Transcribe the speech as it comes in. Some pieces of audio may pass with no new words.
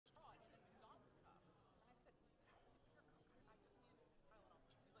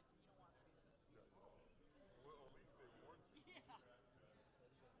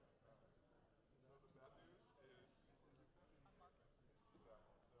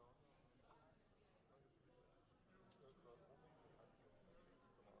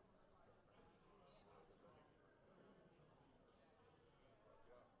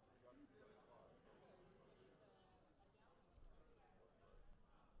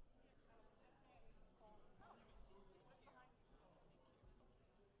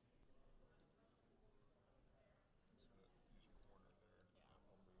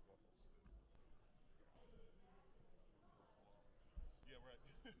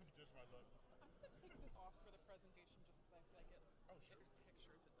I'm gonna take this off for the presentation just because I feel like Oh, if sure. there's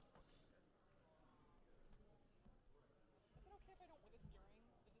pictures, it doesn't work as good. Is it okay if I don't with this during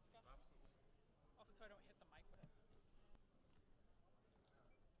the discussion? Absolutely. Also, so I don't hit the mic with it. I don't think we'll turn them off yet.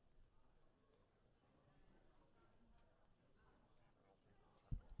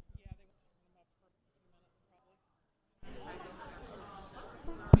 Yeah, they won't turn them up for a few minutes probably.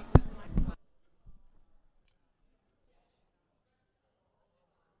 Because my water.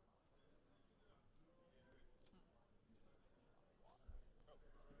 Oh,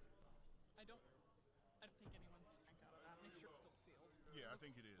 I don't I don't think anyone's drank out of that. Make sure it's still sealed. It yeah, I looks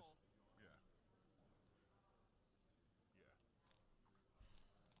think it is. full. Yeah. Yeah.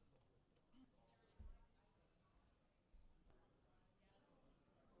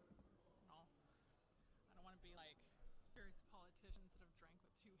 No. I don't want to be like various politicians that have drank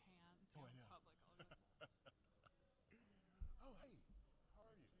with two hands, Oh, I in know. public. I'll just Oh, hey. How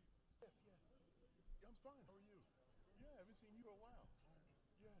are you? Yes, yes. Yeah, I'm fine. How are you? Yeah, I haven't seen you for a while.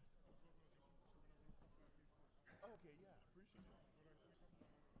 Yes. Oh, okay, yeah. Appreciate it.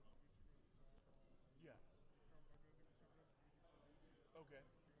 Yeah. Okay.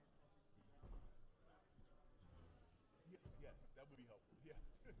 Yes, yes. That would be helpful. Yeah,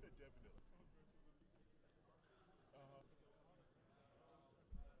 definitely. Uh-huh.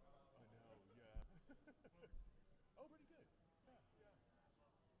 I know, yeah. Oh, pretty good. Yeah, yeah.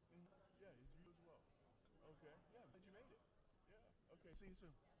 Yeah, it's you as well. Okay. Yeah, I'm glad you made it. Yeah. Okay, see you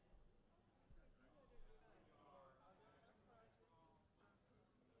soon.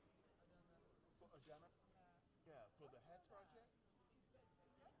 For Adana? Yeah, for the hat project?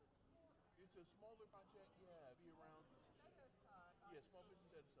 It's a smaller project, yeah, be around, yeah, small business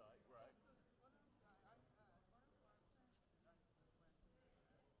set aside, right?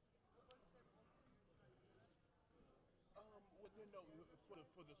 Well, no,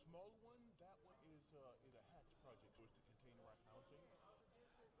 for the smaller one, that one is a hatch project, so it's the containerized housing.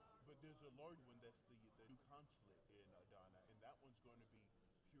 But there's a large one that's the new consulate in Adana, and that one's going to be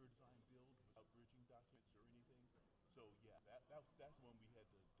pure design build without bridging documents or anything. So yeah, that's the one we had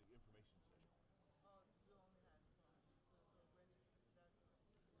the information session on.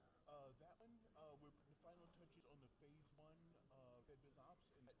 That one, we're putting the final touches on the phase one Fed Biz Ops,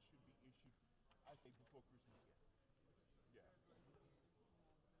 and that should be issued, I think, before Christmas. Yeah. Yeah.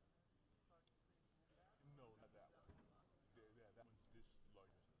 No, not that one. Yeah, that one's this large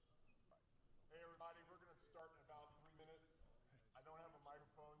business. Right. Hey everybody, we're going to start in about 3 minutes. I don't have a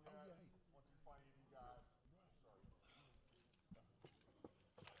microphone Oh yet. yeah. Hey. Once we find you guys, we'll Right. start.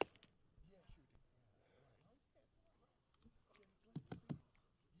 Yeah, sure thing. Yeah. Right. Yeah, glad to see you.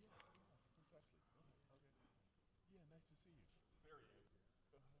 Yeah, yeah, precisely. Okay. Yeah, nice to see you. There he is.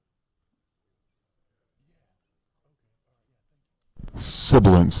 Uh-huh. Yeah. Okay. All right. Yeah. Thank you.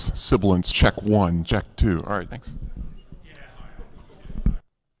 Sibilance, check one, check two. All right, thanks.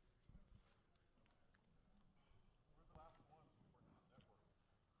 We're the last ones before network.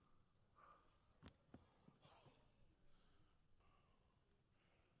 Those should. I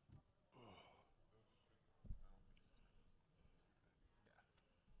don't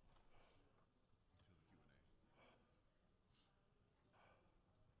think it's too. Yeah. Until the Q&A.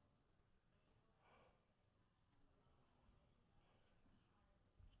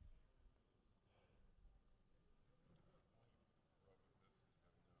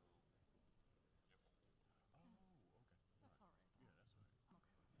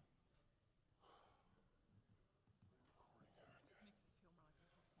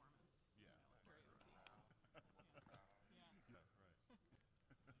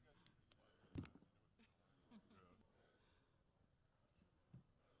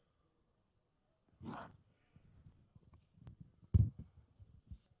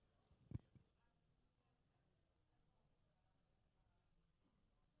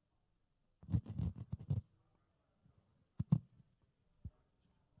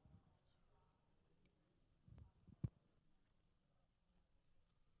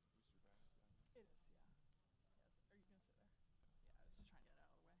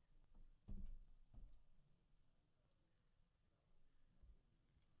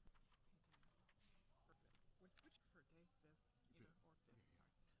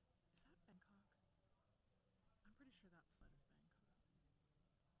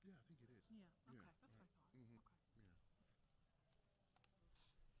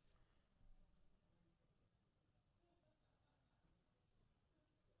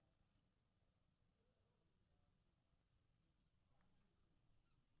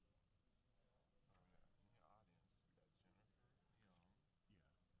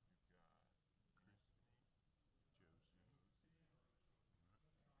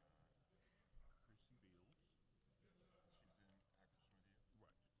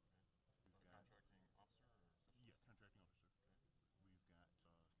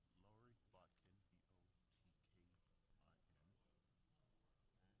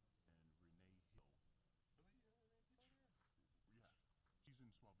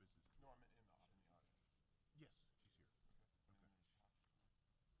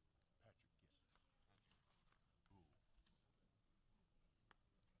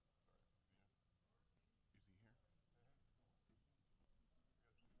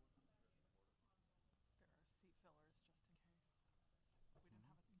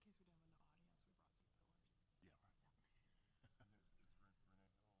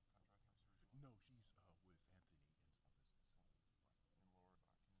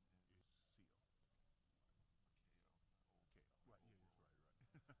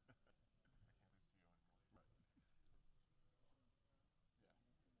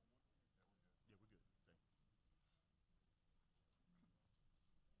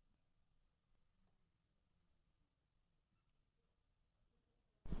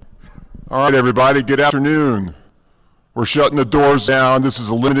 All right, everybody, good afternoon. We're shutting the doors down. This is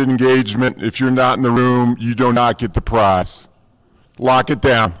a limited engagement. If you're not in the room, you do not get the prize. Lock it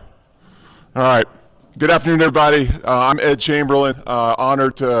down. All right. Good afternoon, everybody. I'm Ed Chamberlain.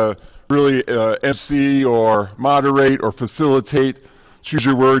 Honored to really MC or moderate or facilitate, choose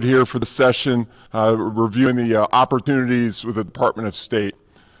your word here for the session, reviewing the opportunities with the Department of State.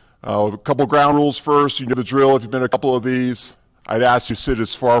 A couple ground rules first. You know the drill. If you've been to a couple of these, I'd ask you to sit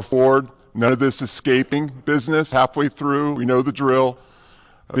as far forward. None of this escaping business halfway through. We know the drill.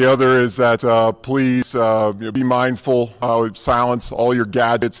 The other is that please be mindful, silence all your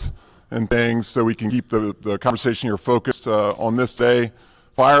gadgets and things so we can keep the conversation here focused on this day.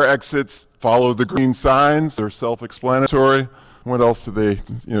 Fire exits, follow the green signs. They're self-explanatory. What else do they,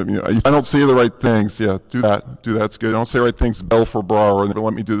 if I don't say the right things, yeah, do that. It's good. I don't say the right things, bell for bra, or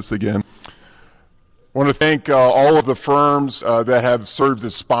let me do this again. I want to thank all of the firms that have served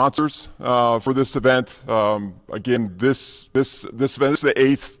as sponsors for this event. Again, this event, this is the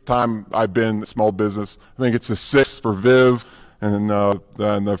 8th time I've been in small business. I think it's the 6th for Viv and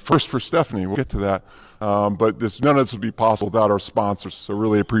the first for Stephanie. We'll get to that. But none of this would be possible without our sponsors, so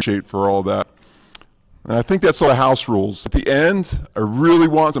really appreciate for all that. And I think that's all the house rules. At the end, I really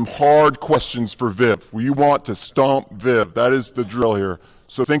want some hard questions for Viv. We want to stomp Viv. That is the drill here.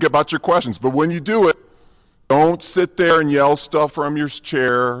 So think about your questions. But when you do it, don't sit there and yell stuff from your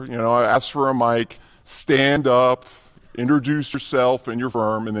chair. Ask for a mic. Stand up, introduce yourself and your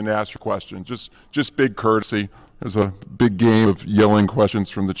firm, and then ask your question. Just big courtesy. There's a big game of yelling questions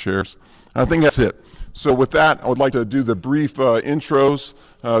from the chairs. And I think that's it. So with that, I would like to do the brief intros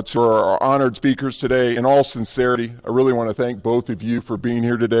to our honored speakers today. In all sincerity, I really want to thank both of you for being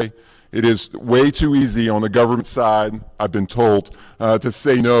here today. It is way too easy on the government side, I've been told, to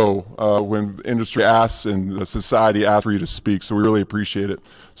say no when industry asks and the society asks for you to speak, so we really appreciate it.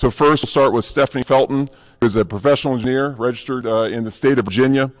 So first, we'll start with Stephanie Felton, who is a professional engineer registered in the state of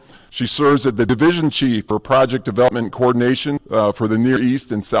Virginia. She serves as the Division Chief for Project Development and Coordination for the Near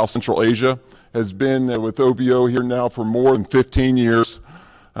East and South Central Asia, has been with OBO here now for more than 15 years.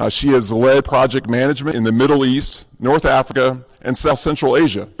 She has led project management in the Middle East, North Africa, and South Central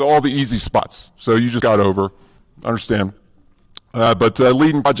Asia, all the easy spots. So you just got over, understand. But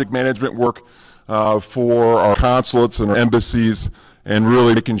leading project management work for our consulates and our embassies, and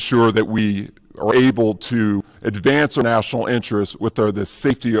really making sure that we are able to advance our national interests with the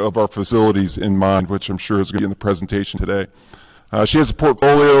safety of our facilities in mind, which I'm sure is going to be in the presentation today. She has a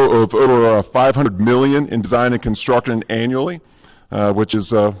portfolio of over $500 million in design and construction annually, which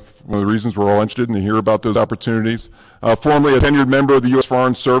is one of the reasons we're all interested in to hear about those opportunities. Formerly a tenured member of the U.S.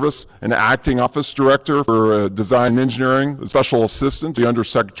 Foreign Service, an acting office director for design and engineering, a special assistant to the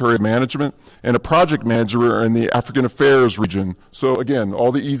Undersecretary of Management, and a project manager in the African Affairs region. So again,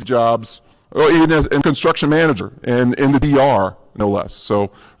 all the easy jobs, even as a construction manager and in the DR, no less.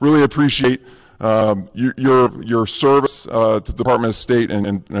 So really appreciate your service to the Department of State and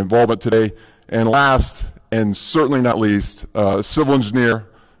involvement today. And last, and certainly not least, civil engineer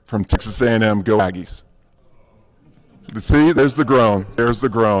from Texas A&M, go Aggies. See, there's the groan. There's the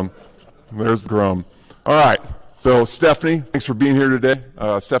groan. There's the groan. All right, so Stephanie, thanks for being here today.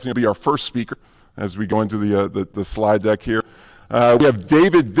 Stephanie will be our first speaker as we go into the slide deck here. We have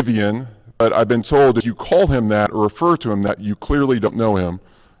David Vivian, but I've been told if you call him that or refer to him that, you clearly don't know him,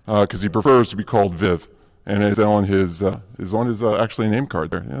 because he prefers to be called Viv, and it's on his actually name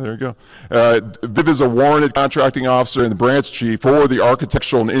card there. Yeah, there you go. Viv is a warranted contracting officer and the branch chief for the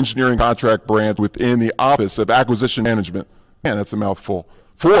architectural and engineering contract branch within the Office of Acquisition Management. Man, that's a mouthful.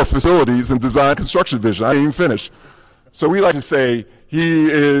 For facilities and design construction division. I didn't even finish. So we like to say he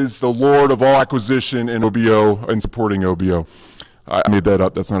is the Lord of all acquisition in OBO and supporting OBO. I made that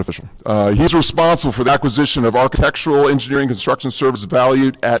up. That's not official. He's responsible for the acquisition of architectural, engineering, construction services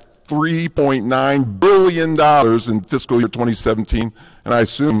valued at $3.9 billion in fiscal year 2017, and I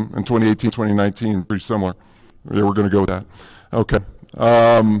assume in 2018, 2019, pretty similar. Yeah, we're going to go with that. Okay.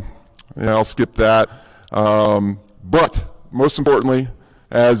 Yeah, I'll skip that. But most importantly,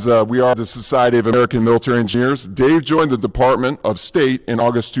 as we are the Society of American Military Engineers, Dave joined the Department of State in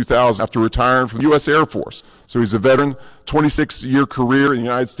August 2000 after retiring from the U.S. Air Force. So he's a veteran, 26-year career in the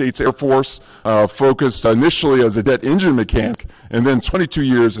United States Air Force, focused initially as a jet engine mechanic, and then 22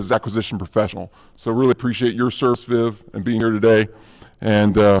 years as acquisition professional. So really appreciate your service, Viv, and being here today,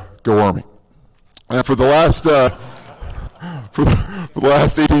 and go Army. And for the last... For the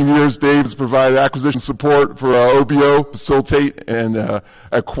last 18 years, Dave has provided acquisition support for OBO, facilitate and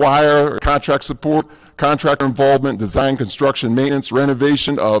acquire contract support, contractor involvement, design, construction, maintenance,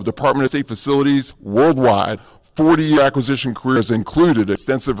 renovation of Department of State facilities worldwide 40-year acquisition career has included an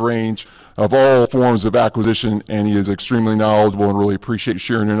extensive range of all forms of acquisition, and he is extremely knowledgeable and really appreciate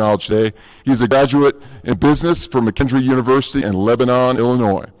sharing your knowledge today. He's a graduate in business from McKendree University in Lebanon,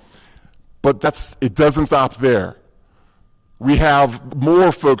 Illinois. But it doesn't stop there. We have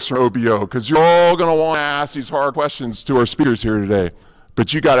more folks from OBO, because you're all going to want to ask these hard questions to our speakers here today.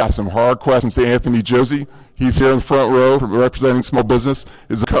 But you got to ask some hard questions to Anthony Josie. He's here in the front row representing small business,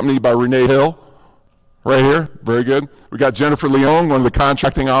 is accompanied by Renee Hill. Right here, very good. We got Jennifer Leone, one of the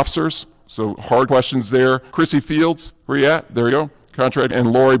contracting officers. So hard questions there. Chrissy Fields, where you at? There you go. Contract,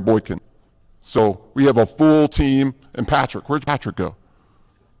 and Lori Boykin. So we have a full team. And Patrick, where'd Patrick go?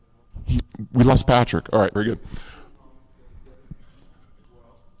 We lost Patrick. All right, very good.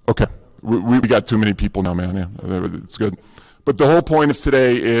 Okay, we got too many people now, man. Yeah, it's good. But the whole point is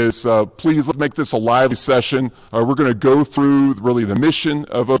today is please let's make this a lively session. We're going to go through really the mission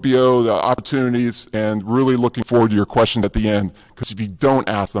of OBO, the opportunities, and really looking forward to your questions at the end. Because if you don't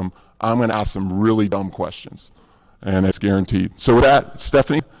ask them, I'm going to ask some really dumb questions, and it's guaranteed. So with that,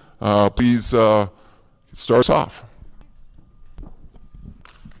 Stephanie, please start us off.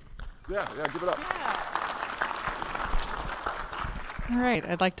 Yeah, give it up. All right,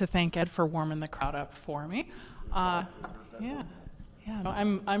 I'd like to thank Ed for warming the crowd up for me. No,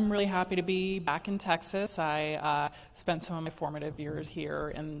 I'm really happy to be back in Texas. I spent some of my formative years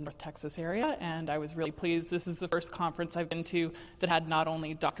here in the North Texas area, and I was really pleased. This is the first conference I've been to that had not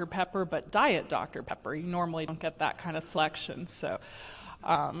only Dr. Pepper, but Diet Dr. Pepper. You normally don't get that kind of selection, so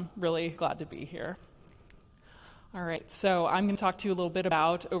really glad to be here. All right, so I'm going to talk to you a little bit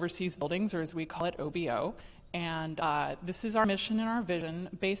about overseas buildings, or as we call it, OBO. And this is our mission and our vision.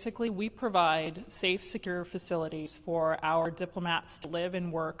 Basically, we provide safe, secure facilities for our diplomats to live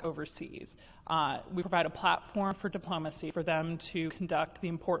and work overseas. We provide a platform for diplomacy for them to conduct the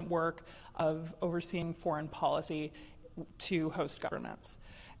important work of overseeing foreign policy to host governments.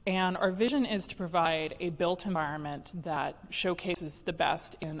 And our vision is to provide a built environment that showcases the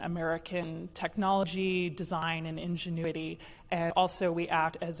best in American technology, design, and ingenuity. And also we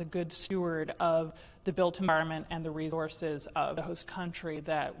act as a good steward of the built environment and the resources of the host country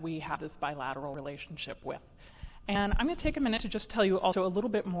that we have this bilateral relationship with. And I'm going to take a minute to just tell you also a little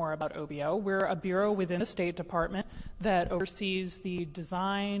bit more about OBO. We're a bureau within the State Department that oversees the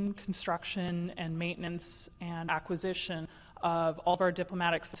design, construction, and maintenance and acquisition of all of our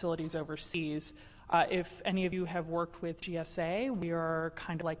diplomatic facilities overseas. If any of you have worked with GSA, we are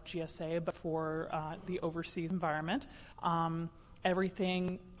kind of like GSA, but for the overseas environment.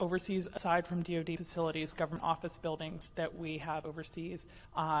 Everything overseas, aside from DoD facilities, government office buildings that we have overseas,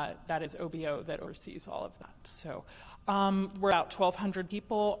 that is OBO that oversees all of that. So we're about 1,200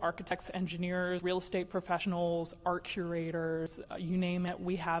 people, architects, engineers, real estate professionals, art curators, you name it,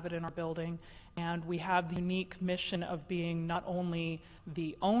 we have it in our building. And we have the unique mission of being not only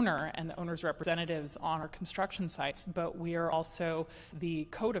the owner and the owner's representatives on our construction sites, but we are also the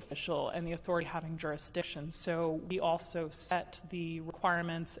code official and the authority having jurisdiction. So we also set the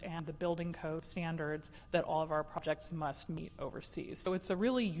requirements and the building code standards that all of our projects must meet overseas. So it's a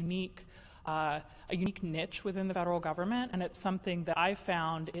really unique niche within the federal government, and it's something that I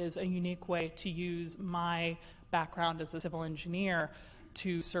found is a unique way to use my background as a civil engineer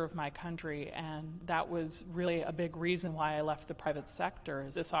to serve my country. And that was really a big reason why I left the private sector,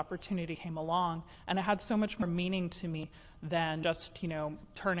 is this opportunity came along and it had so much more meaning to me than just,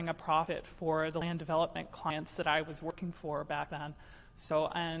 turning a profit for the land development clients that I was working for back then.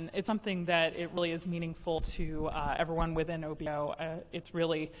 So, and it's something that it really is meaningful to everyone within OBO.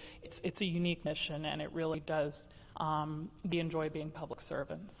 It's a unique mission, and it really does, we enjoy being public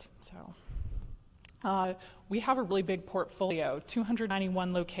servants, so. We have a really big portfolio,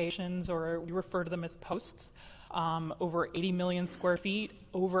 291 locations, or we refer to them as posts, over 80 million square feet,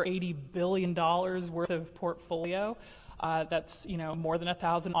 over $80 billion worth of portfolio. That's, more than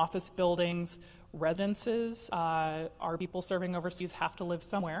 1,000 office buildings, residences. Our people serving overseas have to live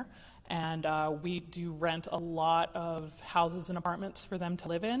somewhere. And we do rent a lot of houses and apartments for them to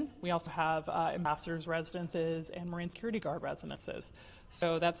live in. We also have ambassadors' residences and Marine Security Guard residences.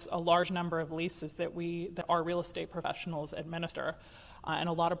 So that's a large number of leases that our real estate professionals administer, and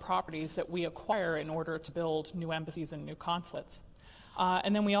a lot of properties that we acquire in order to build new embassies and new consulates.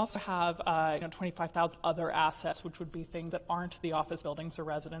 And then we also have 25,000 other assets, which would be things that aren't the office buildings or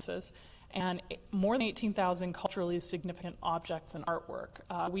residences, and more than 18,000 culturally significant objects and artwork.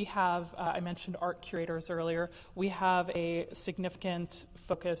 We have, I mentioned art curators earlier, we have a significant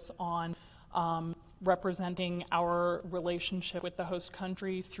focus on representing our relationship with the host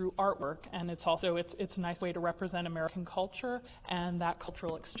country through artwork, and it's also it's a nice way to represent American culture and that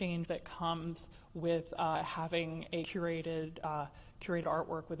cultural exchange that comes with having a curated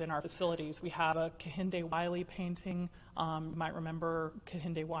artwork within our facilities. We have a Kehinde Wiley painting. You might remember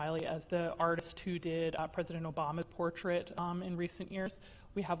Kehinde Wiley as the artist who did President Obama's portrait in recent years.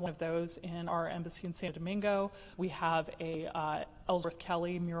 We have one of those in our embassy in Santo Domingo. We have a Ellsworth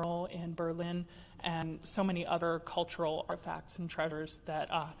Kelly mural in Berlin, and so many other cultural artifacts and treasures that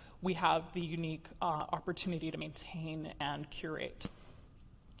we have the unique opportunity to maintain and curate.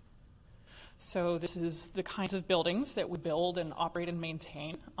 So this is the kinds of buildings that we build and operate and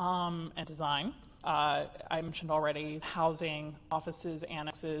maintain and design. I mentioned already housing, offices,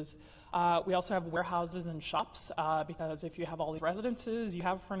 annexes. We also have warehouses and shops because if you have all these residences, you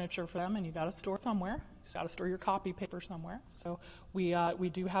have furniture for them and you've got to store somewhere. You've got to store your copy paper somewhere. So we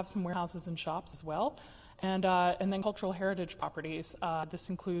do have some warehouses and shops as well. And then cultural heritage properties. This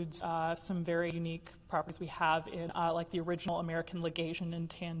includes some very unique properties we have in like the original American legation in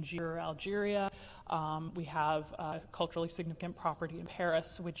Tangier, Algeria. We have culturally significant property in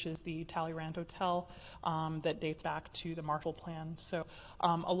Paris, which is the Talleyrand Hotel that dates back to the Marshall Plan. So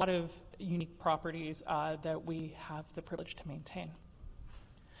a lot of unique properties that we have the privilege to maintain.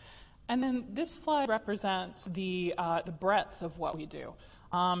 And then this slide represents the breadth of what we do.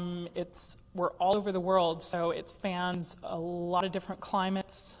 We're all over the world, so it spans a lot of different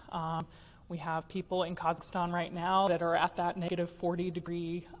climates. We have people in Kazakhstan right now that are at that negative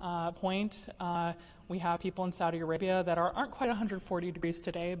 40-degree point. We have people in Saudi Arabia that aren't quite 140 degrees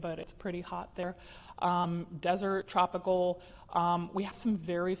today, but it's pretty hot there. Desert, tropical. We have some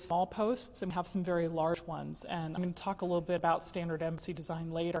very small posts and we have some very large ones. And I'm going to talk a little bit about standard embassy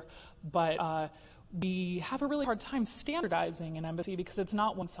design later, but we have a really hard time standardizing an embassy because it's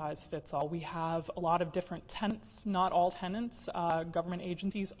not one size fits all. We have a lot of different tenants. Not all tenants, government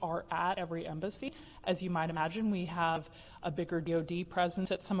agencies are at every embassy. As you might imagine, we have a bigger DoD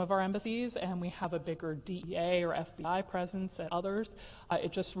presence at some of our embassies, and we have a bigger DEA or FBI presence at others.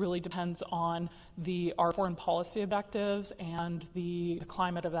 It just really depends on our foreign policy objectives and the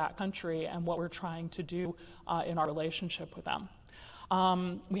climate of that country and what we're trying to do in our relationship with them.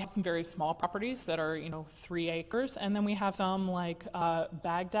 We have some very small properties that are, 3 acres, and then we have some like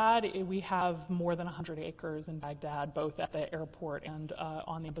Baghdad. We have more than 100 acres in Baghdad, both at the airport and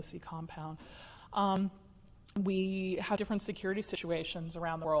on the embassy compound. We have different security situations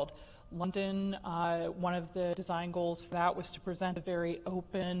around the world. London, one of the design goals for that was to present a very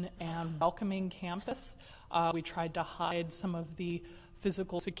open and welcoming campus. We tried to hide some of the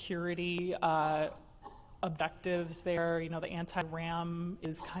physical security objectives there. The anti-ram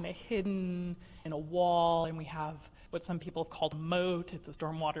is kind of hidden in a wall, and we have what some people have called a moat. It's a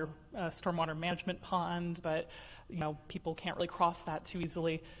stormwater management pond, but people can't really cross that too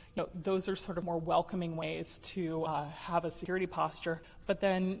easily. Those are sort of more welcoming ways to have a security posture. But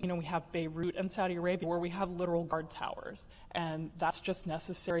then we have Beirut and Saudi Arabia where we have literal guard towers, and that's just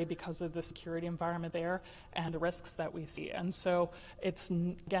necessary because of the security environment there and the risks that we see. And so it's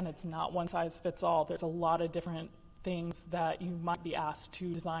not one size fits all. There's a lot of different things that you might be asked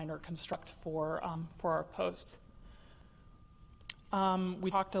to design or construct for our posts. We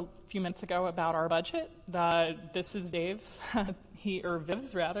talked a few minutes ago about our budget. This is Dave's,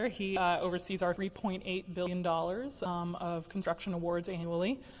 Viv's rather. He oversees our $3.8 billion of construction awards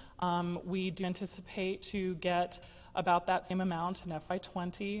annually. We do anticipate to get about that same amount in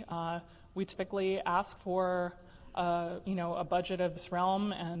FY20. We typically ask for a budget of this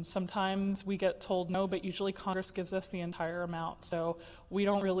realm, and sometimes we get told no, but usually Congress gives us the entire amount. So we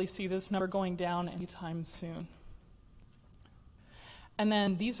don't really see this number going down anytime soon. And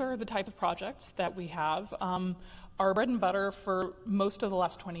then these are the types of projects that we have. Our bread and butter for most of the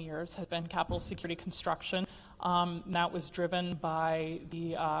last 20 years has been capital security construction. That was driven by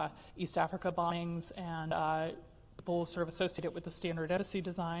the East Africa bombings and people sort of associated with the standard embassy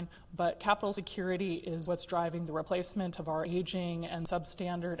design. But capital security is what's driving the replacement of our aging and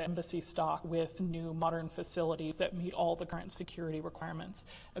substandard embassy stock with new modern facilities that meet all the current security requirements.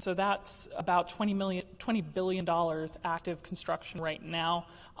 And so that's about $20 billion active construction right now,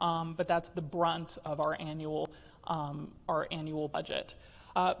 but that's the brunt of our annual budget.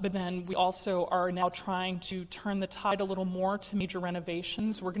 But then we also are now trying to turn the tide a little more to major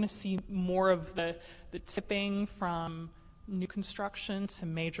renovations. We're going to see more of the tipping from new construction to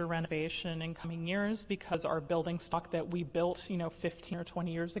major renovation in coming years because our building stock that we built, 15 or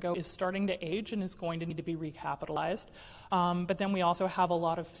 20 years ago is starting to age and is going to need to be recapitalized. But then we also have a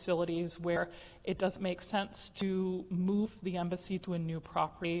lot of facilities where it doesn't make sense to move the embassy to a new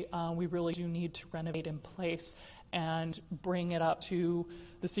property. We really do need to renovate in place and bring it up to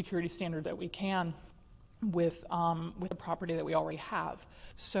the security standard that we can with the property that we already have.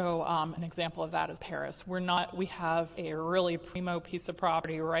 So an example of that is Paris. We have a really primo piece of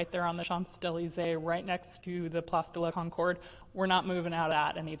property right there on the Champs-Élysées, right next to the Place de la Concorde. We're not moving out of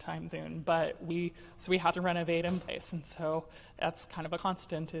that anytime soon, but we have to renovate in place, and so that's kind of a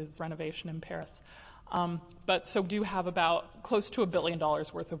constant is renovation in Paris. But so we do have about close to $1 billion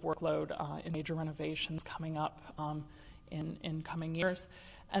worth of workload in major renovations coming up in coming years.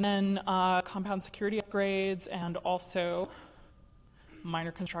 And then compound security upgrades and also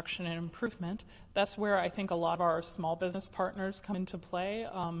minor construction and improvement. That's where I think a lot of our small business partners come into play.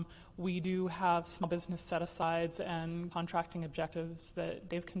 We do have small business set-asides and contracting objectives that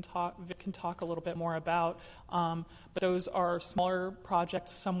Vic can talk a little bit more about. But those are smaller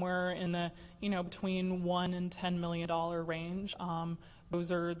projects somewhere in the, between $1 and $10 million range. Those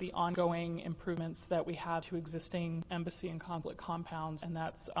are the ongoing improvements that we have to existing embassy and consulate compounds, and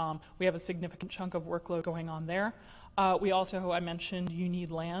that's we have a significant chunk of workload going on there. We also, I mentioned, you need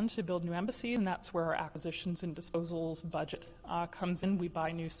land to build new embassies, and that's where our acquisitions and disposals budget comes in. We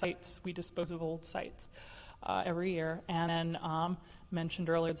buy new sites, we dispose of old sites every year. And then mentioned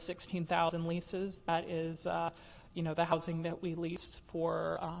earlier the 16,000 leases. That is, the housing that we lease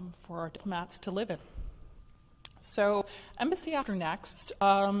for our diplomats to live in. So Embassy After Next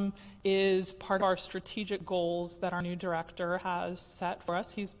is part of our strategic goals that our new director has set for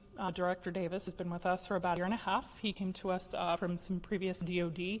us. Director Davis has been with us for about a year and a half. He came to us from some previous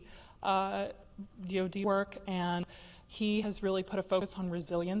DoD work, and he has really put a focus on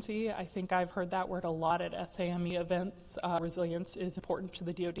resiliency. I think I've heard that word a lot at SAME events. Resilience is important to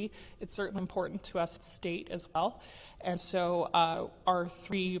the DoD. It's certainly important to us state as well. And so our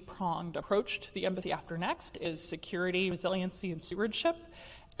three-pronged approach to the Embassy After Next is security, resiliency, and stewardship.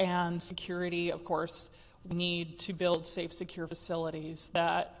 And security, of course, we need to build safe, secure facilities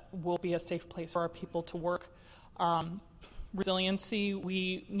that will be a safe place for our people to work. Resiliency,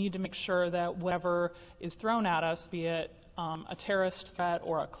 we need to make sure that whatever is thrown at us, be it a terrorist threat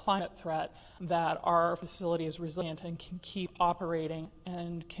or a climate threat, that our facility is resilient and can keep operating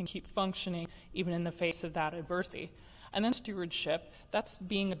and can keep functioning even in the face of that adversity. And then stewardship, that's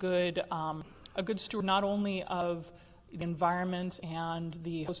being a good steward not only of the environment and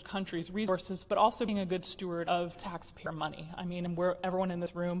the host country's resources, but also being a good steward of taxpayer money. I mean, everyone in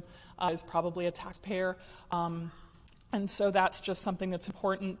this room is probably a taxpayer. And so that's just something that's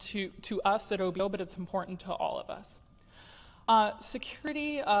important to us at OBO, but it's important to all of us.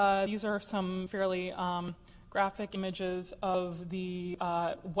 Security, these are some fairly graphic images of the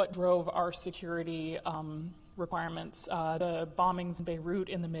what drove our security requirements. The bombings in Beirut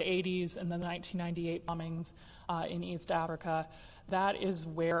in the mid-'80s and then the 1998 bombings in East Africa. That is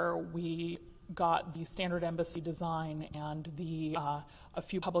where we got the standard embassy design and the a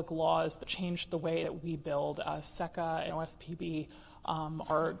few public laws that changed the way that we build. SECA and OSPB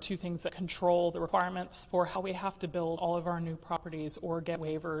are two things that control the requirements for how we have to build all of our new properties or get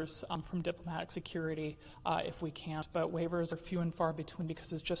waivers from diplomatic security if we can't. But waivers are few and far between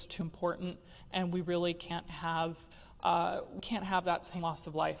because it's just too important, and we really can't have that same loss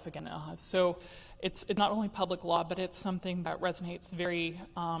of life again. So it's not only public law, but it's something that resonates very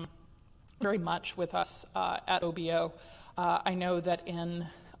much with us at OBO. I know that in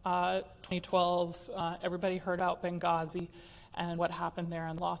 2012, everybody heard about Benghazi and what happened there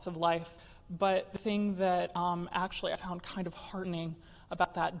and loss of life. But the thing that actually I found kind of heartening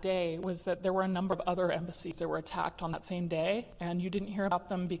about that day was that there were a number of other embassies that were attacked on that same day, and you didn't hear about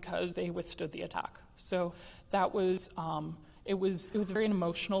them because they withstood the attack. So that was, it was a very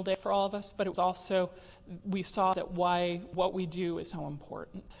emotional day for all of us, but it was also, we saw that what we do is so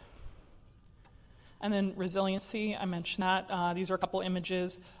important. And then resiliency, I mentioned that. These are a couple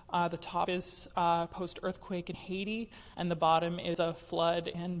images. The top is post-earthquake in Haiti, and the bottom is a flood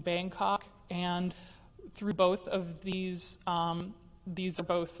in Bangkok. And through both of these are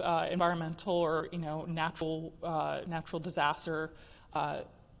both environmental or natural disaster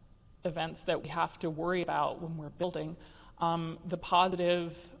events that we have to worry about when we're building. The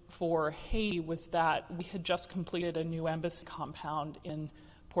positive for Haiti was that we had just completed a new embassy compound in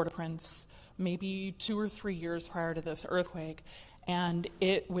Port-au-Prince maybe 2 or 3 years prior to this earthquake, and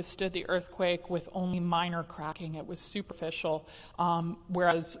it withstood the earthquake with only minor cracking. It was superficial,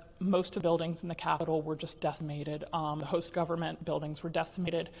 whereas most of the buildings in the Capitol were just decimated. The host government buildings were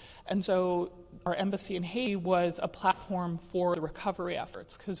decimated. And so our embassy in Haiti was a platform for the recovery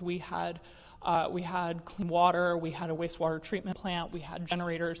efforts, because we had clean water, we had a wastewater treatment plant, we had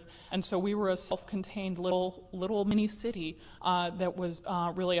generators, and so we were a self-contained little mini city that was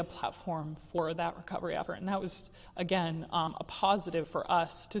really a platform for that recovery effort. And that was, again, a positive for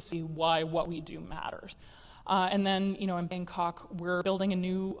us to see why what we do matters. And then, in Bangkok, we're building a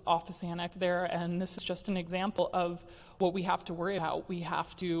new office annex there, and this is just an example of what we have to worry about. We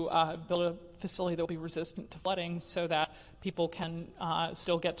have to build a facility that will be resistant to flooding so that people can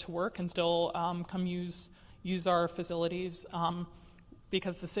still get to work and still come use our facilities,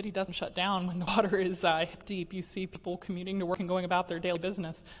 because the city doesn't shut down when the water is hip deep. You see people commuting to work and going about their daily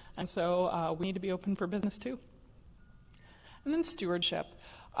business, and so we need to be open for business too. And then stewardship.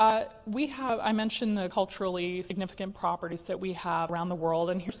 I mentioned the culturally significant properties that we have around the world,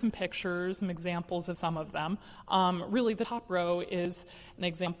 and here's some pictures, some examples of some of them. Really, the top row is an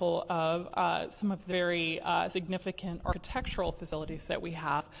example of some of the very significant architectural facilities that we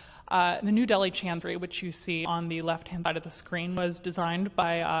have. The New Delhi Chancery, which you see on the left-hand side of the screen, was designed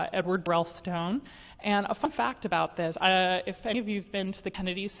by Edward Burrell Stone. And a fun fact about this, if any of you have been to the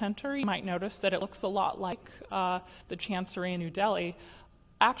Kennedy Center, you might notice that it looks a lot like the Chancery in New Delhi.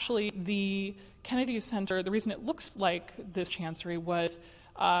 Actually, the Kennedy Center, the reason it looks like this Chancery was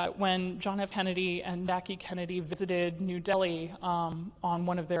when John F. Kennedy and Jackie Kennedy visited New Delhi on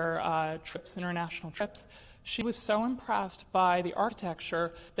one of their international trips. She was so impressed by the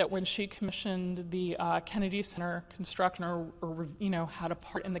architecture that when she commissioned the Kennedy Center construction, or had a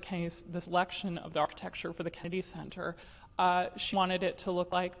part in the selection of the architecture for the Kennedy Center, she wanted it to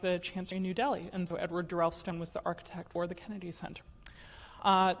look like the Chancery in New Delhi, and so Edward Burrell Stone was the architect for the Kennedy Center.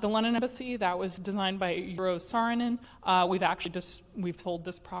 The London Embassy, that was designed by Eero Saarinen. We've sold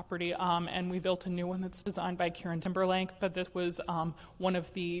this property, and we built a new one that's designed by Kieran Timberlake, but this was one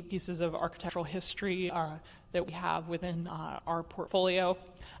of the pieces of architectural history that we have within our portfolio.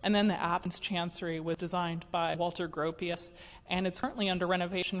 And then the Athens Chancery was designed by Walter Gropius, and it's currently under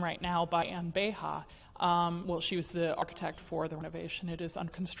renovation right now by Anne Beha. She was the architect for the renovation. It is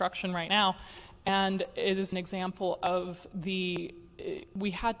under construction right now, and it is an example of we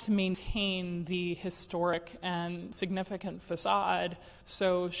had to maintain the historic and significant facade,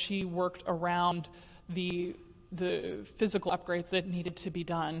 so she worked around the physical upgrades that needed to be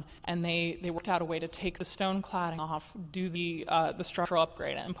done, and they worked out a way to take the stone cladding off, do the structural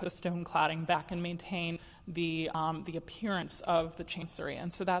upgrade, and put a stone cladding back and maintain the appearance of the Chancery.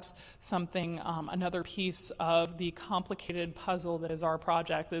 And so that's something, another piece of the complicated puzzle that is our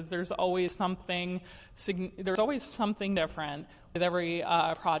project, is there's always something different with every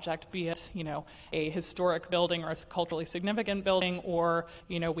project, be it a historic building or a culturally significant building, or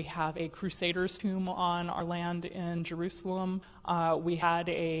we have a Crusaders' tomb on our land in Jerusalem. We had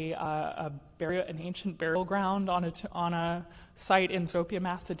an ancient burial ground on a site in Skopje,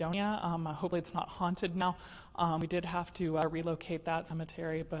 Macedonia. Hopefully it's not haunted now. We did have to relocate that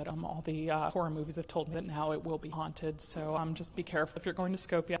cemetery, but all the horror movies have told me that now it will be haunted, so just be careful if you're going to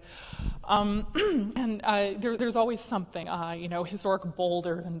Skopje. And there's always something, historic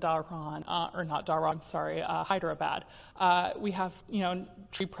Boulder than Hyderabad. We have,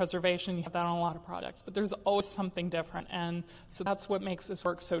 tree preservation, you have that on a lot of projects, but there's always something different, and so that's what makes this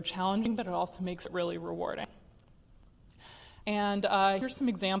work so challenging, but it also makes it really rewarding. And here's some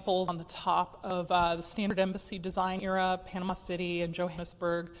examples on the top of the standard embassy design era, Panama City and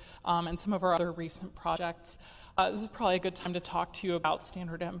Johannesburg, and some of our other recent projects. This is probably a good time to talk to you about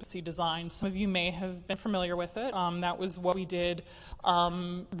standard embassy design. Some of you may have been familiar with it. That was what we did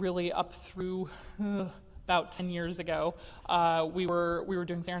really up through about 10 years ago. We were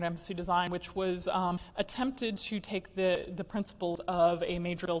doing standard embassy design, which was attempted to take the principles of a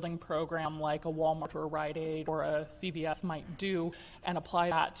major building program like a Walmart or a Rite Aid or a CVS might do and apply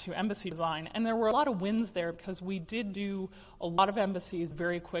that to embassy design. And there were a lot of wins there because we did do a lot of embassies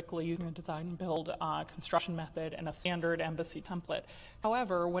very quickly using the design and build construction method and a standard embassy template.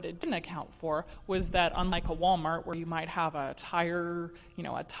 However, what it didn't account for was that unlike a Walmart where you might have a tire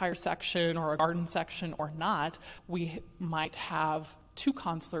section or a garden section or not, we might have 2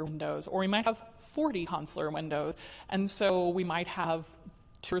 consular windows, or we might have 40 consular windows. And so we might have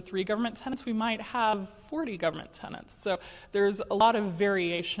 2 or 3 government tenants, we might have 40 government tenants. So there's a lot of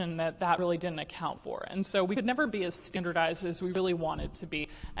variation that really didn't account for. And so we could never be as standardized as we really wanted to be.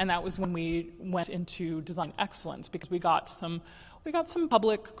 And that was when we went into design excellence, because we got some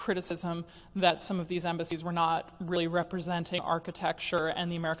public criticism that some of these embassies were not really representing architecture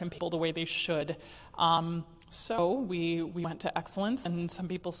and the American people the way they should. So we went to excellence, and some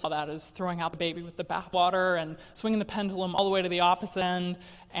people saw that as throwing out the baby with the bathwater and swinging the pendulum all the way to the opposite end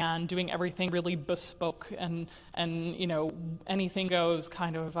and doing everything really bespoke and anything goes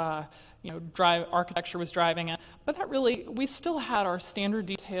kind of architecture was driving it. But that really, we still had our standard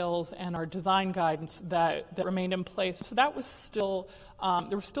details and our design guidance that remained in place. So that was still,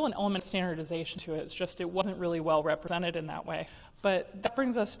 there was still an element of standardization to it. It's just it wasn't really well represented in that way. But that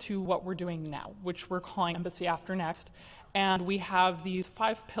brings us to what we're doing now, which we're calling Embassy After Next. And we have these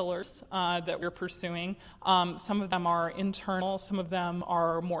 5 pillars that we're pursuing. Some of them are internal, some of them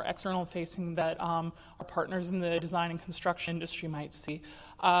are more external facing that our partners in the design and construction industry might see.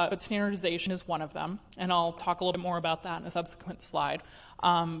 But standardization is one of them, and I'll talk a little bit more about that in a subsequent slide.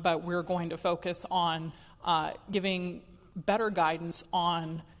 But we're going to focus on giving better guidance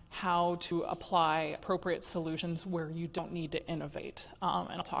on how to apply appropriate solutions where you don't need to innovate,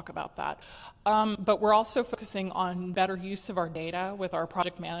 and I'll talk about that. But we're also focusing on better use of our data with our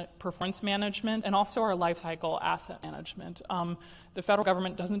project performance management and also our lifecycle asset management. The federal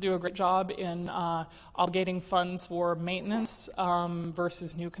government doesn't do a great job in obligating funds for maintenance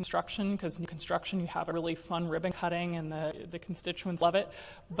versus new construction, because new construction you have a really fun ribbon cutting and the constituents love it.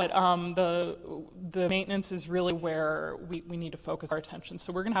 But the maintenance is really where we need to focus our attention.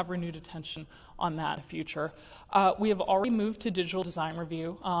 So we're going to have renewed attention on that in the future. We have already moved to digital design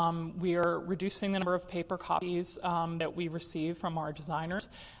review. We are reducing the number of paper copies that we receive from our designers.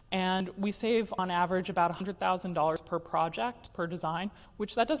 And we save, on average, about $100,000 per project, per design,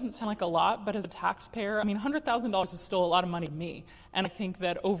 which that doesn't sound like a lot, but as a taxpayer, I mean, $100,000 is still a lot of money to me. And I think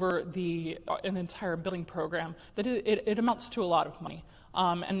that over an entire building program, that it amounts to a lot of money.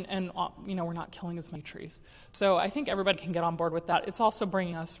 We're not killing as many trees. So I think everybody can get on board with that. It's also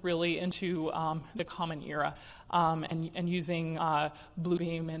bringing us really into the common era and using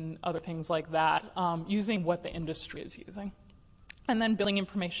Bluebeam and other things like that, using what the industry is using. And then building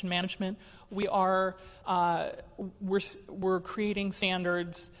information management, we're creating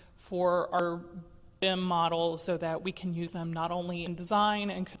standards for our BIM models so that we can use them not only in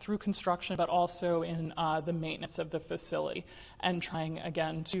design and through construction, but also in the maintenance of the facility, and trying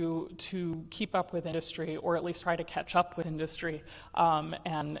again to keep up with industry, or at least try to catch up with industry,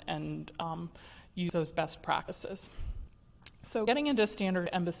 and use those best practices. So getting into standard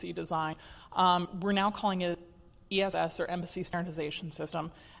embassy design, we're now calling it ESS, or Embassy Standardization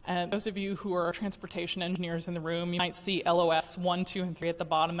System. And those of you who are transportation engineers in the room, you might see LOS 1, 2, and 3 at the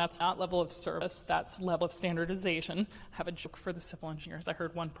bottom. That's not level of service, that's level of standardization. I have a joke for the civil engineers. I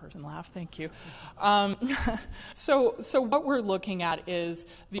heard one person laugh, thank you. So what we're looking at is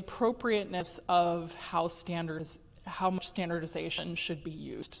the appropriateness of how much standardization should be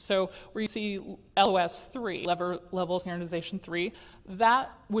used. So where you see LOS 3, level standardization 3,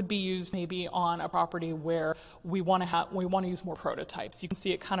 that would be used maybe on a property where we want to use more prototypes. You can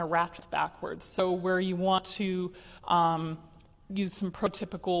see it kind of ratchets backwards. So where you want to use some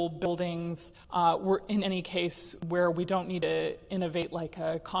prototypical buildings, in any case where we don't need to innovate like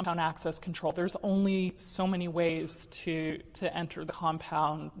a compound access control. There's only so many ways to enter the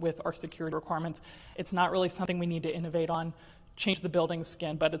compound with our security requirements. It's not really something we need to innovate on, change the building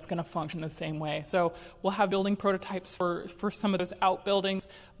skin, but it's going to function the same way. So we'll have building prototypes for some of those outbuildings,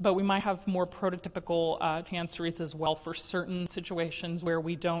 but we might have more prototypical chanceries as well for certain situations where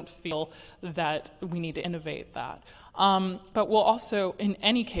we don't feel that we need to innovate that. But we'll also, in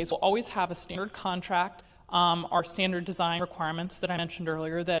any case, we'll always have a standard contract, our standard design requirements that I mentioned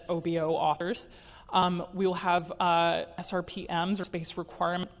earlier that OBO offers. We will have SRPMs, or space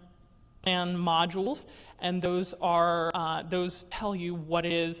requirement plan modules, and those tell you what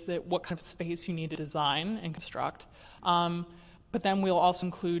kind of space you need to design and construct. But then we'll also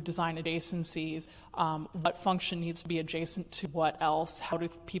include design adjacencies, what function needs to be adjacent to what else, how do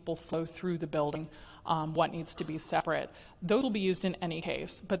people flow through the building, what needs to be separate. Those will be used in any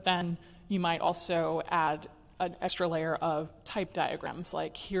case, but then you might also add an extra layer of type diagrams,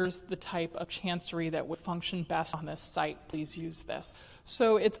 like here's the type of chancery that would function best on this site, please use this.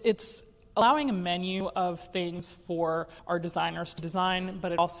 So it's allowing a menu of things for our designers to design,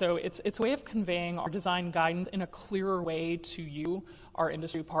 but it's a way of conveying our design guidance in a clearer way to you, our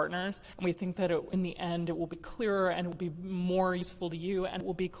industry partners. And we think that in the end, it will be clearer and it will be more useful to you, and it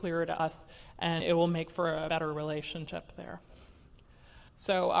will be clearer to us, and it will make for a better relationship there.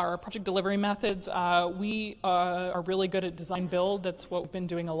 So our project delivery methods, we are really good at design build. That's what we've been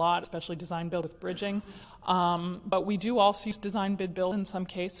doing a lot, especially design build with bridging. But we do also use design bid build in some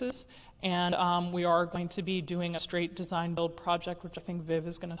cases. And we are going to be doing a straight design build project, which I think Viv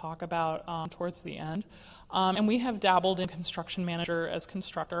is going to talk about towards the end. And we have dabbled in construction manager as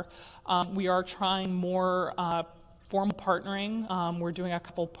constructor. We are trying more formal partnering. We're doing a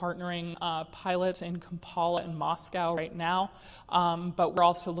couple partnering pilots in Kampala and Moscow right now, but we're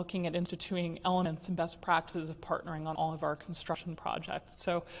also looking at instituting elements and best practices of partnering on all of our construction projects.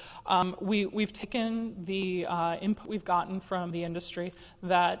 So we've taken the input we've gotten from the industry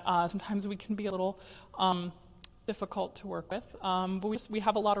that sometimes we can be a little difficult to work with, but we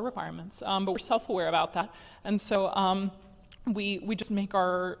have a lot of requirements, but we're self-aware about that. And so we just make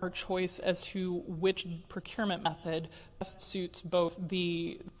our choice as to which procurement method best suits both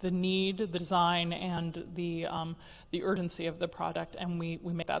the need, the design, and the urgency of the product, and we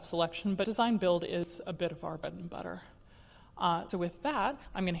make that selection. But design build is a bit of our bread and butter. So with that,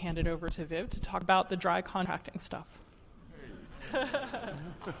 I'm going to hand it over to Viv to talk about the dry contracting stuff.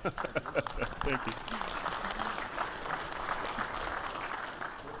 Thank you.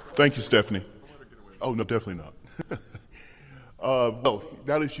 Thank you, Stephanie. Oh, no, definitely not. Well,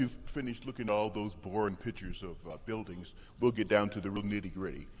 now that you've finished looking at all those boring pictures of buildings, we'll get down to the real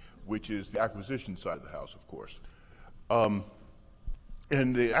nitty-gritty, which is the acquisition side of the house, of course.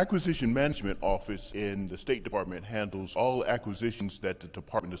 And the Acquisition Management Office in the State Department handles all acquisitions that the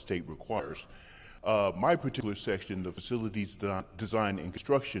Department of State requires. My particular section, the Facilities Design and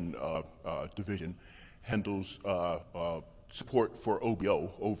Construction Division, handles support for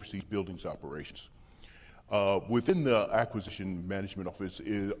OBO, Overseas Buildings Operations. Within the Acquisition Management Office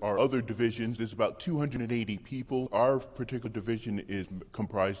are other divisions. There's about 280 people. Our particular division is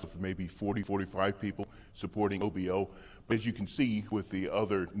comprised of maybe 40, 45 people supporting OBO. But as you can see with the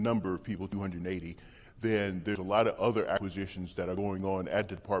other number of people, 280, then there's a lot of other acquisitions that are going on at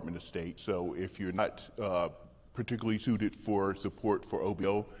the Department of State. So if you're not particularly suited for support for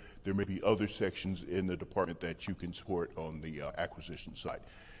OBO, there may be other sections in the department that you can support on the acquisition side.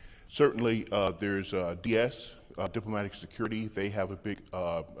 Certainly, there's DS, Diplomatic Security. They have a big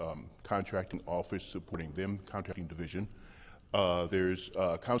contracting office supporting them, contracting division. There's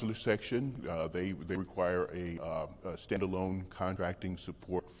Consular Section. They require a standalone contracting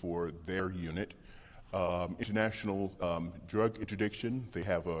support for their unit. International Drug Interdiction. They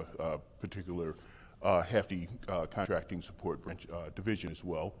have a particular hefty contracting support branch division as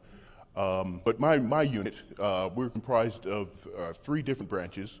well. But my unit, we're comprised of 3 different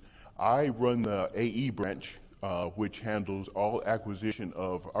branches. I run the AE branch, which handles all acquisition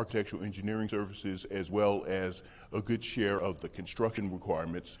of architectural engineering services as well as a good share of the construction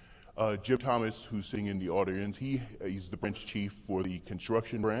requirements. Jim Thomas, who's sitting in the audience, he's the branch chief for the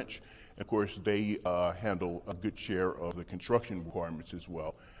construction branch. Of course, they handle a good share of the construction requirements as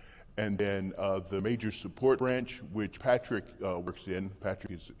well. And then the major support branch, which Patrick works in,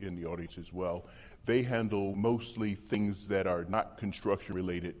 Patrick is in the audience as well, they handle mostly things that are not construction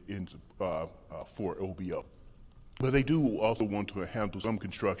related for OBO. But they do also want to handle some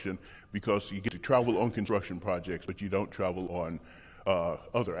construction because you get to travel on construction projects, but you don't travel on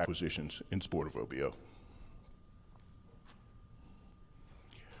other acquisitions in support of OBO.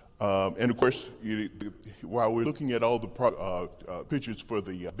 And of course, while we're looking at all the pictures for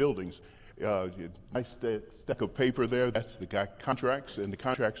the buildings, nice stack of paper there, that's the contracts, and the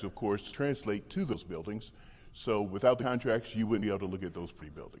contracts, of course, translate to those buildings. So without the contracts, you wouldn't be able to look at those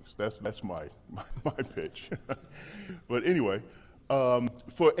pretty buildings. That's my pitch. But anyway,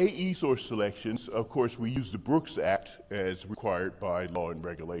 for AE source selections, of course, we use the Brooks Act as required by law and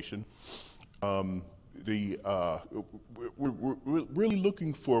regulation. We're really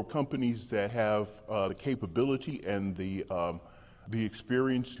looking for companies that have the capability and the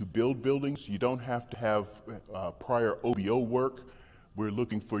experience to build buildings. You don't have to have prior OBO work. We're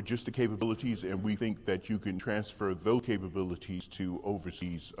looking for just the capabilities, and we think that you can transfer those capabilities to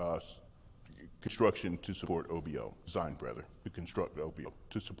overseas construction to support OBO, design rather, to construct OBO,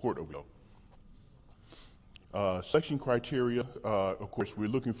 to support OBO. Selection criteria, of course, we're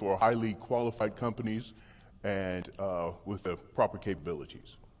looking for highly qualified companies and with the proper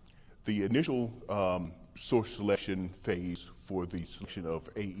capabilities. The initial source selection phase for the selection of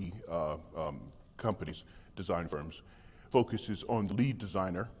AE companies, design firms, focuses on the lead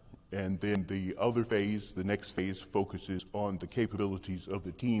designer, and then the other phase, the next phase, focuses on the capabilities of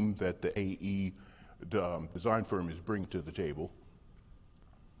the team that the AE design firm is bringing to the table.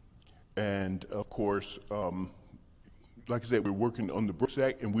 And of course, like I said, we're working on the Brooks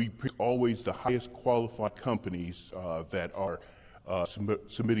Act, and we pick always the highest qualified companies that are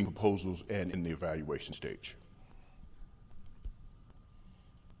submitting proposals and in the evaluation stage.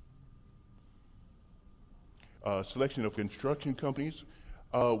 Selection of construction companies.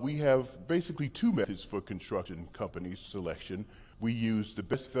 We have basically 2 methods for construction companies selection. We use the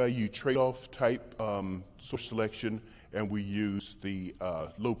best value trade-off type source selection, and we use the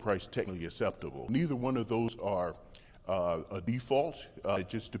low price technically acceptable. Neither one of those are a default. It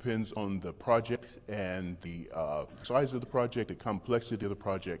just depends on the project and the size of the project, the complexity of the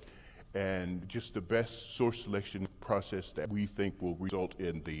project, and just the best source selection process that we think will result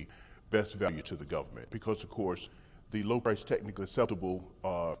in the best value to the government. Because, of course, the low price technically acceptable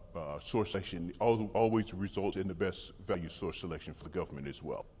source selection always results in the best value source selection for the government as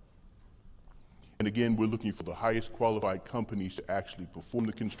well. And again, we're looking for the highest qualified companies to actually perform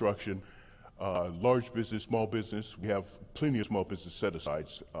the construction. Large business, small business, we have plenty of small business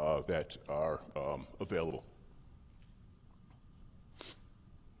set-asides that are available.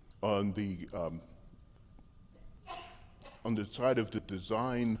 On the side of the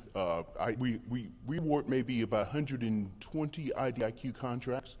design, we award maybe about 120 IDIQ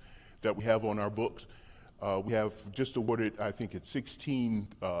contracts that we have on our books. We have just awarded, I think it's 16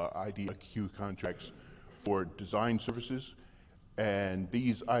 IDIQ contracts for design services. And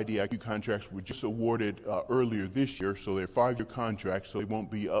these IDIQ contracts were just awarded earlier this year, so they're 5-year contracts, so they won't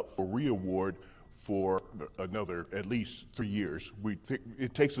be up for re-award for another at least 3 years.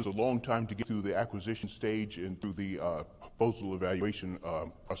 It takes us a long time to get through the acquisition stage and through the proposal evaluation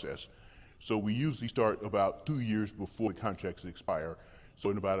process. So we usually start about 2 years before the contracts expire. So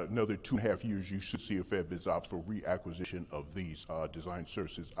in about another 2.5 years, you should see a Fed Biz Ops for reacquisition of these design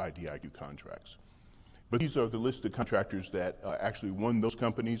services IDIQ contracts. But these are the list of contractors that actually won those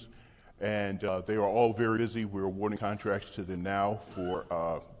companies, and they are all very busy. We're awarding contracts to them now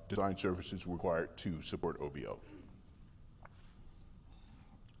for design services required to support OBO.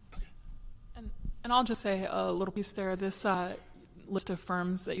 And I'll just say a little piece there. This list of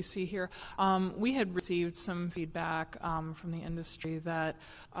firms that you see here, we had received some feedback from the industry that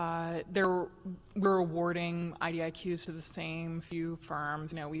we're awarding IDIQs to the same few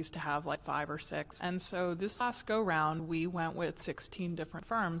firms. We used to have like 5 or 6. And so this last go round, we went with 16 different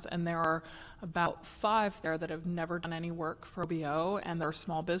firms, and there are about 5 there that have never done any work for OBO, and they're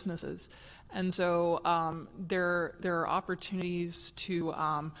small businesses. And so there are opportunities to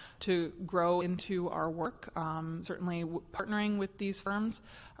grow into our work, certainly partnering with these firms,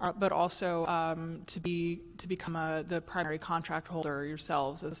 but also to become the primary contract holder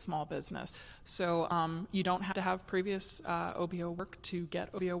yourselves as a small business. So you don't have to have previous OBO work to get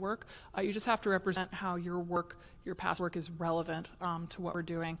OBO work. You just have to represent how your past work is relevant to what we're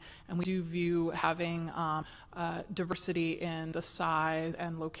doing. And we do view having diversity in the size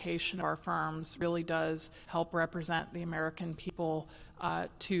and location of our firms really does help represent the American people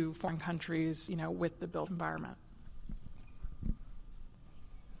to foreign countries, with the built environment.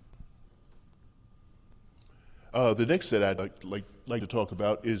 The next set I'd like to talk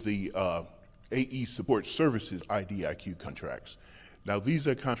about is the AE Support Services IDIQ contracts. Now, these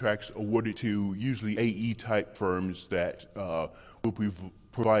are contracts awarded to usually AE-type firms that will be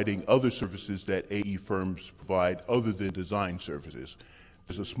providing other services that AE firms provide other than design services.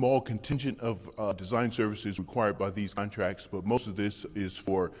 There's a small contingent of design services required by these contracts, but most of this is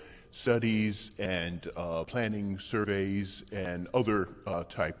for studies and planning surveys and other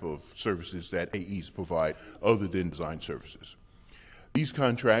type of services that AEs provide other than design services. These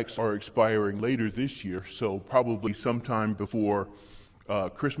contracts are expiring later this year, so probably sometime before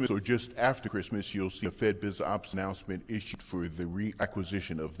Christmas or just after Christmas, you'll see a Fed Biz Ops announcement issued for the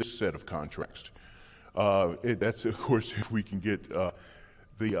reacquisition of this set of contracts. That's, of course, if we can get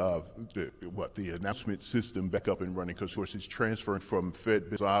the announcement system back up and running, because, of course, it's transferred from Fed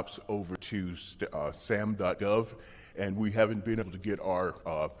Biz Ops over to SAM.gov, and we haven't been able to get our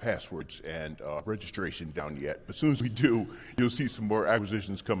passwords and registration down yet. But as soon as we do, you'll see some more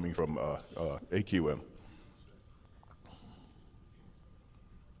acquisitions coming from AQM.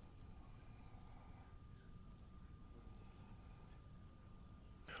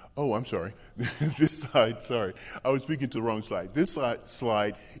 Oh, I'm sorry. This slide, sorry. I was speaking to the wrong slide. This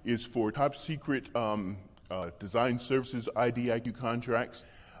slide is for top secret design services IDIQ contracts.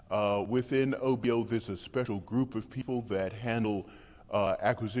 Within OBO, there's a special group of people that handle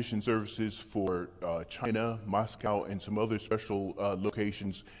acquisition services for China, Moscow, and some other special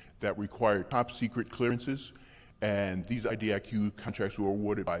locations that require top secret clearances. And these IDIQ contracts were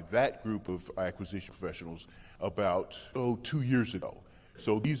awarded by that group of acquisition professionals about 2 years ago.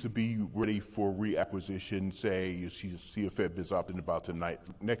 So these will be ready for reacquisition, say, you see a Fed Biz Ops in about the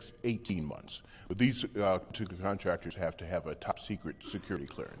next 18 months. But these particular contractors have to have a top secret security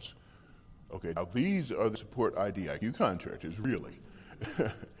clearance. Okay, now these are the support IDIQ contractors, really.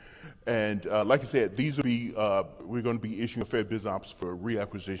 And like I said, these will be, we're going to be issuing a Fed Biz Ops for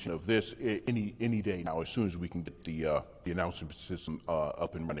reacquisition of this any day now, as soon as we can get the announcement system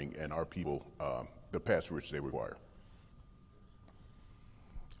up and running and our people the passwords they require.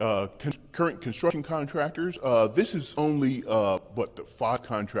 Current construction contractors, this is only the 5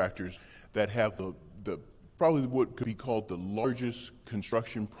 contractors that have the probably what could be called the largest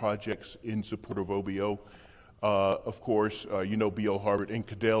construction projects in support of OBO. Of course, you know B.L. Harbert, and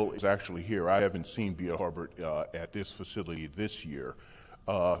Cadell is actually here. I haven't seen B.L. Harbert at this facility this year.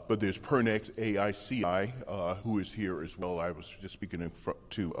 But there's Pernex AICI, who is here as well. I was just speaking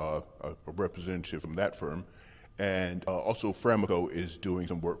to a representative from that firm. And also Framico is doing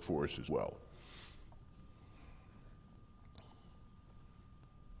some work for us as well.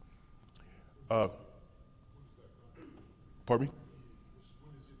 Pardon me?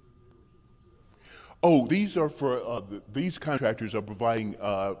 Oh, these are for, these contractors are providing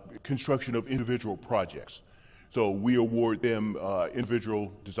construction of individual projects. So we award them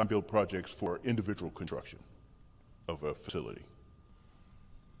individual design build projects for individual construction of a facility.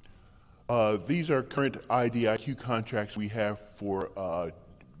 These are current IDIQ contracts we have for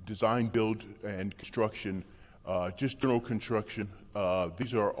design build and construction, just general construction.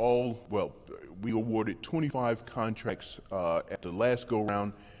 These are all, well, we awarded 25 contracts at the last go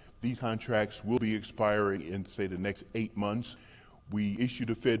round. These contracts will be expiring in, say, the next 8 months. We issued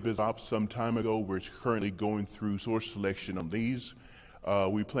a Fed Biz Ops some time ago. We're currently going through source selection on these.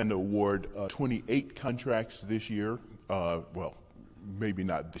 We plan to award 28 contracts this year. Well, maybe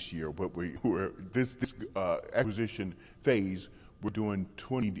not this year, but this acquisition phase, we're doing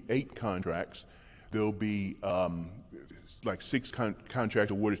 28 contracts. There'll be like 6 contracts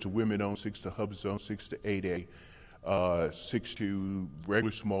awarded to women-owned, 6 to HUBZone, 6 to 8A. 6 to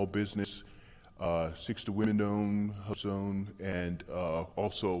regular small business, 6 to women-owned, HUBZone, and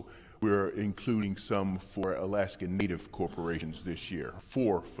also we're including some for Alaskan Native corporations this year,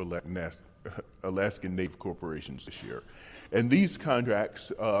 4 for Alaskan Native corporations this year. And these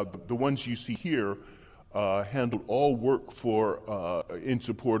contracts, the ones you see here, handled all work for in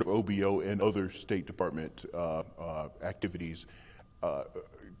support of OBO and other State Department activities.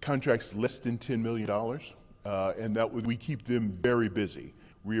 Contracts less than $10 million. And that we keep them very busy.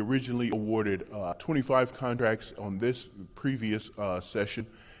 We originally awarded 25 contracts on this previous session,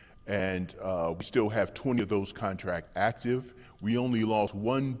 and we still have 20 of those contracts active. We only lost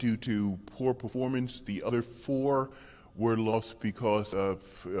 1 due to poor performance. The other 4 were lost because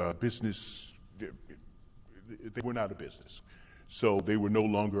of business, they went out of business. So they were no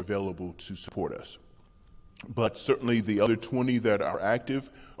longer available to support us. But certainly the other 20 that are active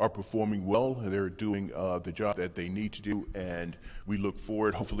are performing well. They're doing the job that they need to do, and we look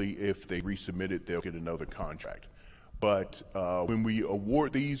forward, hopefully, if they resubmit it, they'll get another contract. But when we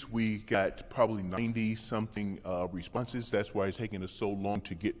award these, we got probably 90-something responses. That's why it's taking us so long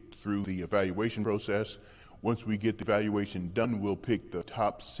to get through the evaluation process. Once we get the evaluation done, we'll pick the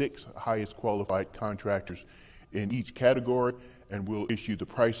top 6 highest qualified contractors in each category, and we'll issue the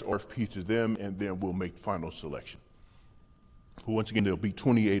price RFP to them, and then we'll make final selection. But once again, there'll be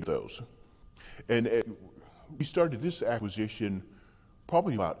 28 of those. And we started this acquisition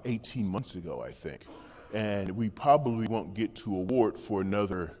probably about 18 months ago, I think. And we probably won't get to award for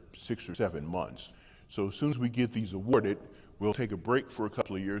another 6 or 7 months. So as soon as we get these awarded, we'll take a break for a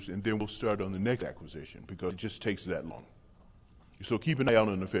couple of years, and then we'll start on the next acquisition, because it just takes that long. So keep an eye out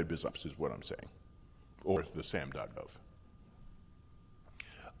on the Fed Biz Ops is what I'm saying, or the SAM.gov.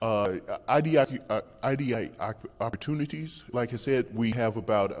 IDI opportunities, like I said, we have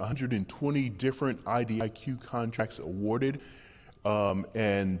about 120 different IDIQ contracts awarded,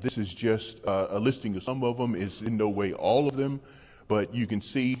 and this is just a listing of some of them. Is in no way all of them, but you can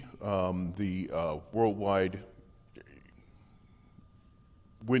see the worldwide,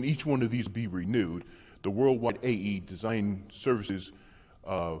 when each one of these be renewed, the worldwide AE design services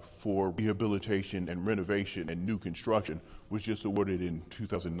for rehabilitation and renovation and new construction was just awarded in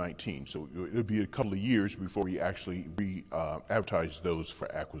 2019. So it'll be a couple of years before we actually advertise those for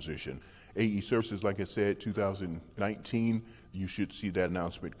acquisition. AE Services, like I said, 2019, you should see that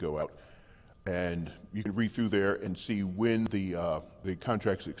announcement go out. And you can read through there and see when the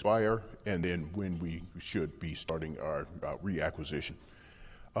contracts expire and then when we should be starting our reacquisition.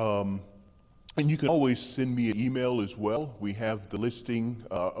 And you can always send me an email as well. We have the listing,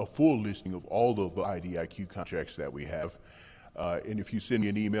 a full listing of all of the IDIQ contracts that we have. And if you send me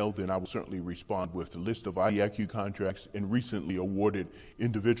an email, then I will certainly respond with the list of IDIQ contracts and recently awarded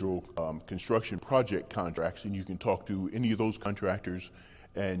individual construction project contracts. And you can talk to any of those contractors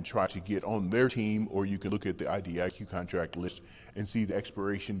and try to get on their team, or you can look at the IDIQ contract list and see the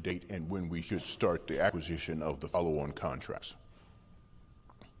expiration date and when we should start the acquisition of the follow-on contracts.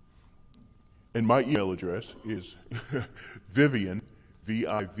 And my email address is Vivian,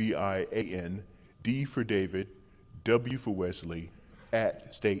 V-I-V-I-A-N, D for David, W for Wesley,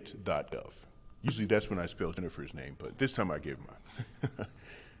 at state.gov. Usually that's when I spell Jennifer's name, but this time I gave mine.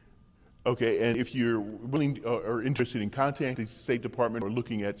 Okay, and if you're willing or interested in contacting the State Department or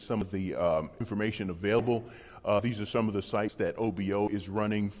looking at some of the information available, these are some of the sites that OBO is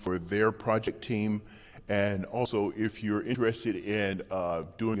running for their project team. And also, if you're interested in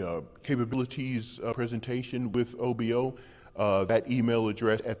doing a capabilities presentation with OBO, that email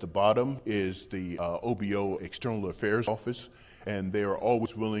address at the bottom is the OBO External Affairs Office, and they are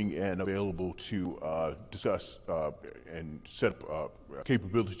always willing and available to discuss and set up a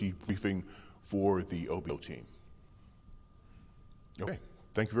capability briefing for the OBO team. Okay,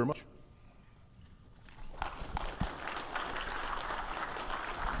 thank you very much.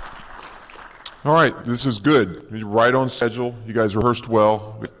 All right, this is good. You're right on schedule. You guys rehearsed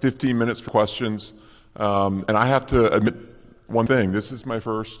well. We have 15 minutes for questions. And I have to admit one thing. This is my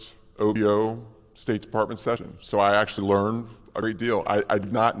first OBO State Department session. So I actually learned a great deal. I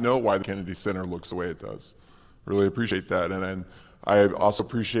did not know why the Kennedy Center looks the way it does. Really appreciate that. And I also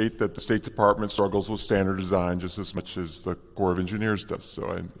appreciate that the State Department struggles with standard design just as much as the Corps of Engineers does. So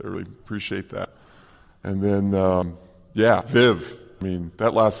I really appreciate that. And then, yeah, Viv. I mean,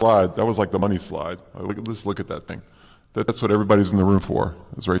 that last slide, that was like the money slide. Just look at that thing. That's what everybody's in the room for,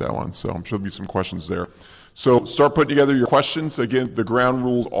 is right that one. So I'm sure there'll be some questions there. So start putting together your questions. Again, the ground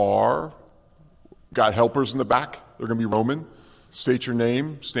rules are, got helpers in the back. They're going to be Roman. State your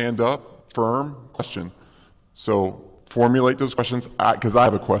name, stand up, firm, question. So formulate those questions, because I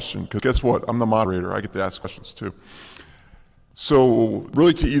have a question. Because guess what? I'm the moderator. I get to ask questions too. So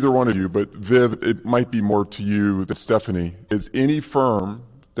really to either one of you, but Viv, it might be more to you than Stephanie, is any firm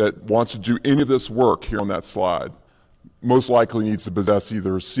that wants to do any of this work here on that slide most likely needs to possess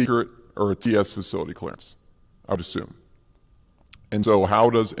either a secret or a TS facility clearance, I would assume. And so how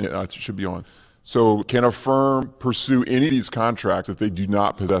does, it should be on. So can a firm pursue any of these contracts if they do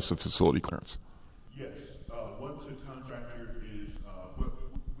not possess a facility clearance? Yes, once a contractor is,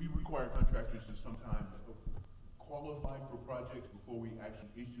 we require contractors to sometimes qualify for projects before we actually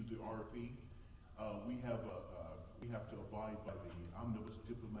issue the RFP. We have to abide by the Omnibus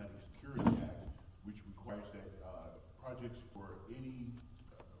Diplomatic Security Act, which requires that projects for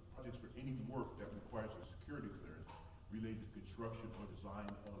any work that requires a security clearance related to construction or design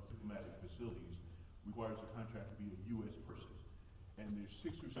of diplomatic facilities requires the contractor to be a U.S. person. And there's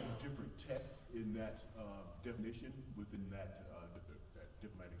 6 or 7 different tests in that definition within that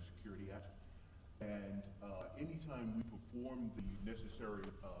Diplomatic Security Act. And anytime we perform the necessary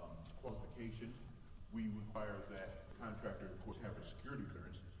qualification, we require that the contractor, of course, have a security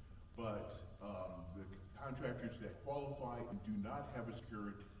clearance. But the contractors that qualify and do not have a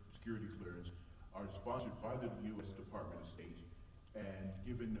security clearance are sponsored by the U.S. Department of State and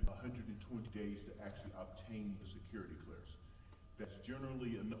given 120 days to actually obtain the security clearance. That's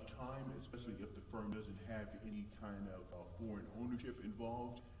generally enough time, especially if the firm doesn't have any kind of foreign ownership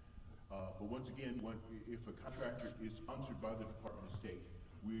involved. But once again, if a contractor is sponsored by the Department of State,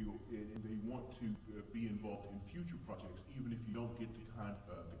 and they want to be involved in future projects, even if you don't get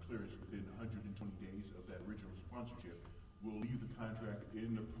the clearance within 120 days of that original sponsorship, we'll leave the contractor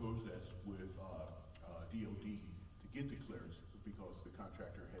in the process with DOD to get the clearance because the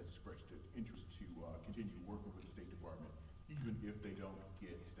contractor has expressed an interest to continue working with the State Department, even if they don't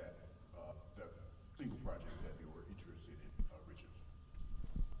get that single project that they were interested in originally.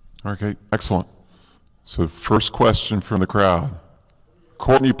 Okay, excellent. So first question from the crowd.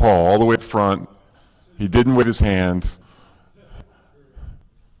 Courtney Paul, all the way up front. He didn't wave his hand.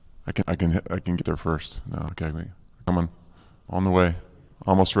 I can get there first. No, okay, wait. Come on the way.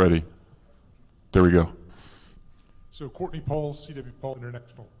 Almost ready. There we go. So Courtney Paul, CW Paul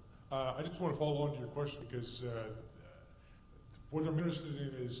International. I just want to follow on to your question because what I'm interested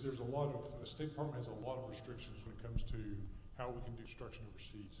in is the State Department has a lot of restrictions when it comes to how we can do construction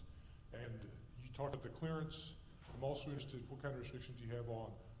overseas. And you talked about the clearance. I'm also interested in what kind of restrictions you have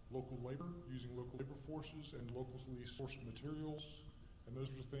on local labor, using local labor forces and locally sourced materials and those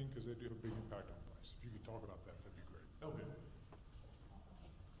sorts of things, because they do have a big impact on price. If you could talk about that, that'd be great. Okay.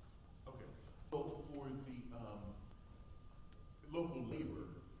 So for the local labor,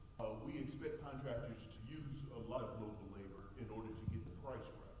 we expect contractors to use a lot of local labor in order to get the price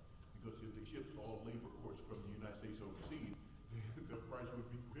right. Because if they shipped all labor, of course, from the United States overseas, the price would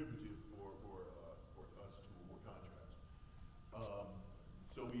be prohibitive for us to award contracts.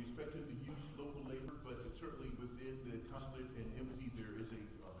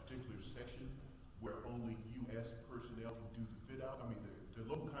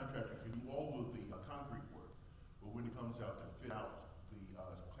 comes out to fit out the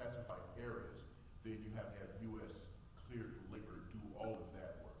classified areas, then you have to have U.S. cleared labor do all of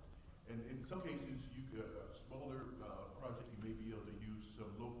that work. And in some cases, a smaller project, you may be able to use some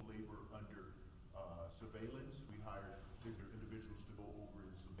local labor under surveillance. We hire particular individuals to go over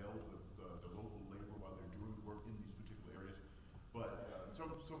and surveil the local labor while they're doing work in these particular areas. But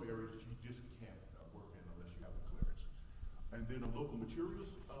some areas you just can't work in unless you have a clearance. And then on local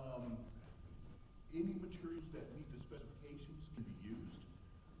materials, any materials that meet the specifications can be used.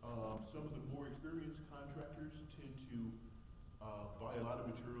 Some of the more experienced contractors tend to buy a lot of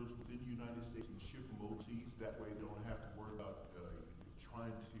materials within the United States and ship them overseas. That way they don't have to worry about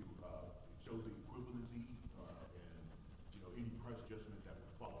trying to show the equivalency and any price adjustment that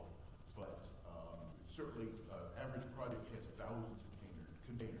would follow. But certainly, average project has thousands of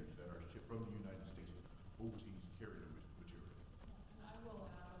containers that are shipped from the United States overseas carrying material. And I will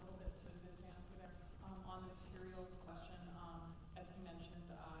add a little bit to Vid's answer there. On the materials question, as he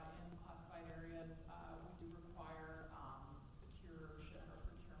mentioned, in classified areas, we do require secure ship or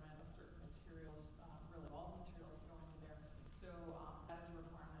procurement of certain materials, really all the materials that go into there. So that is a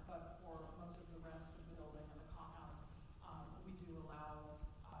requirement. But for most of the rest of the building and the compounds, we do allow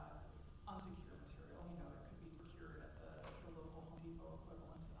unsecure material. It could be procured at the local Home Depot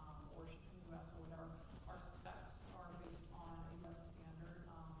equivalent or shipped in the U.S. or whatever. Our specs are based on a U.S. standard,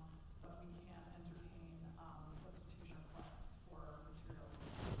 but we can entertain substitution requests for materials,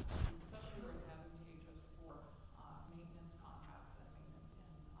 especially where it's advantageous for maintenance contracts and maintenance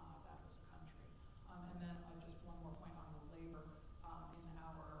in that host country. And then just one more point on the labor. In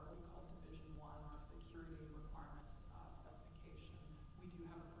our, what we call Division 1, our security requirements specification, we do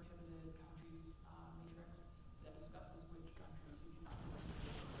have a prohibited countries matrix that discusses which countries you cannot use for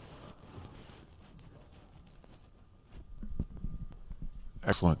materials.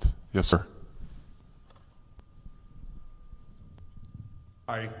 Excellent. Yes, sir.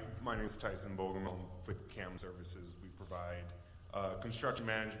 Hi, my name is Tyson Bogum. I'm with CAM Services. We provide construction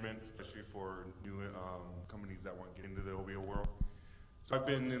management, especially for new companies that want to get into the OBO world. So I've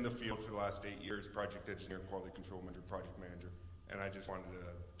been in the field for the last 8 years, project engineer, quality control manager, project manager, and I just wanted to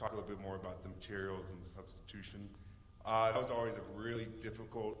talk a little bit more about the materials and substitution. That was always a really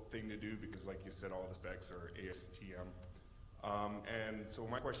difficult thing to do because, like you said, all the specs are ASTM. And so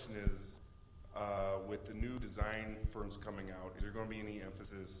my question is, with the new design firms coming out, is there going to be any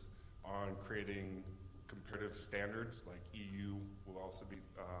emphasis on creating comparative standards, like EU will also be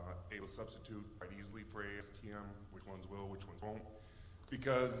able to substitute quite easily for ASTM, which ones will, which ones won't?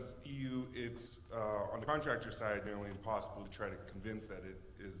 Because EU, it's on the contractor side nearly impossible to try to convince that it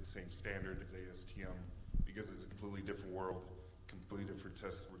is the same standard as ASTM because it's a completely different world, completely different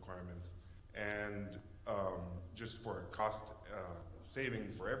test requirements. And just for cost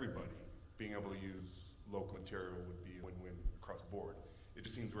savings for everybody, being able to use local material would be a win-win across the board. It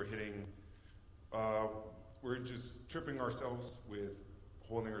just seems we're just tripping ourselves with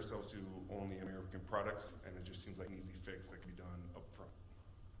holding ourselves to only American products, and it just seems like an easy fix that can be done up front.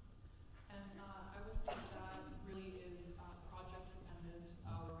 And I will say that really is project dependent,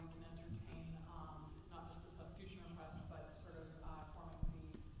 where we can entertain not just a substitution request, but sort of forming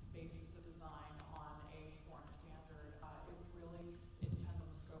the basis of design on a foreign standard. It depends on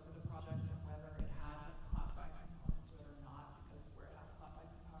the scope of the project and whether it has a classified component to it or not, because where it has a classified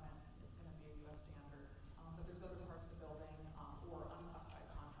component, it's going to be a U.S. standard. But there's other parts of the building or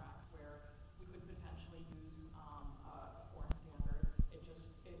unclassified contracts where we could potentially use a foreign standard.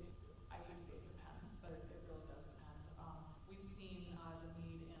 I would say it depends, but it really does depend. We've seen the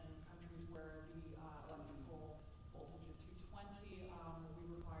need in countries where the electrical voltage is 220.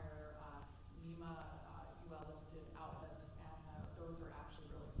 We require NEMA UL listed outlets, and those are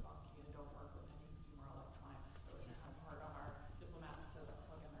actually really funky and don't work with any consumer electronics. So it's kind of hard on our diplomats to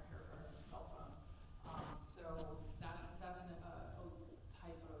plug in their hair dryers and cell phone. So that's a type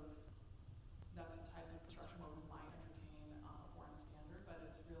of construction where we might entertain a foreign standard, but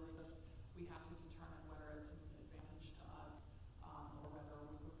it's really just we have to determine whether it's an advantage to us or whether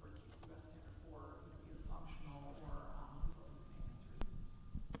we prefer to keep the U.S. standard for either functional or facilities maintenance reasons.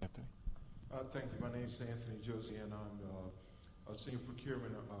 Anthony. Thank you. My name is Anthony Josie, and I'm a senior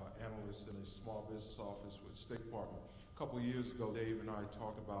procurement analyst in a small business office with State Department. A couple of years ago, Dave and I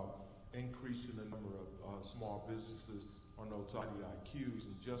talked about increasing the number of small businesses on those IDIQs,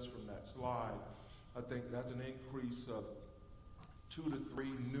 and just from that slide, I think that's an increase of 2 to 3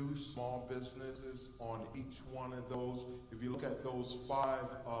 new small businesses on each one of those. If you look at those 5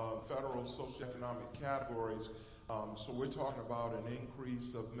 federal socioeconomic categories, so we're talking about an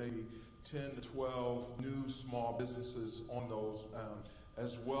increase of maybe 10 to 12 new small businesses on those,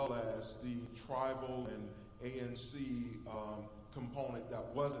 as well as the tribal and ANC component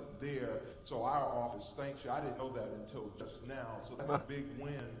that wasn't there. So our office thanks you. I didn't know that until just now. So that's a big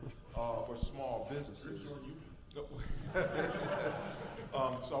win for small businesses. So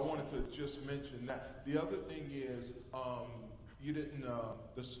I wanted to just mention that. The other thing is, you didn't,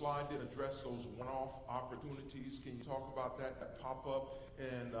 the slide didn't address those one-off opportunities. Can you talk about that pop up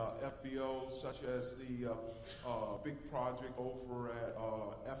in FBO, such as the big project over at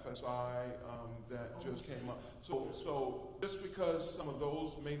FSI that just came up? So just because some of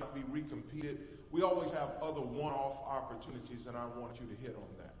those may not be recompeted, we always have other one-off opportunities, and I want you to hit on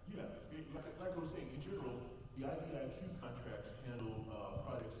that. Yeah, like I was saying, in general, the IDIQ contracts handle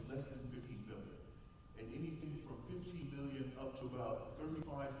projects less than 15 million. And anything from 15 million up to about 35,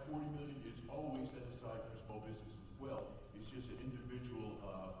 40 million is always set aside for small business as well. It's just an individual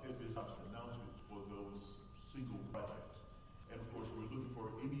FedBiz announcements for those single projects. And of course, we're looking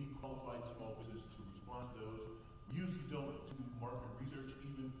for any qualified small business to respond to those. We usually don't do market research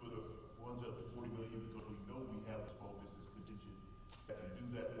even for the ones up to 40 million because we know we have a small business contingent that can do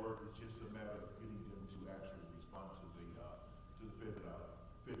that work. It's just a matter of getting them to actually respond to the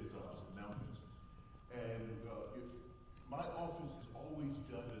FedBiz announcements. And my office has always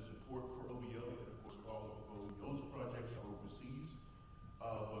done the support for OBO, and of course all of OBO's projects are overseas.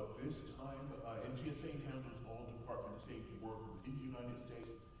 But this time, and GSA handles all Department of Safety work within the United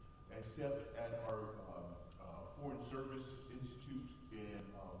States, except at our Foreign Service Institute in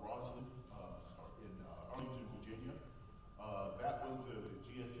Roslyn, in Arlington, Virginia. That one, the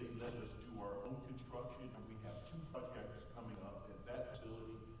GSA let us do our own construction, and we have two projects coming up at that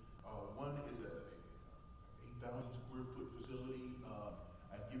facility. One is a 8,000 square foot facility.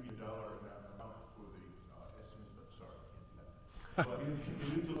 I'd give you $1 amount for the estimate, but sorry, I can't do that. But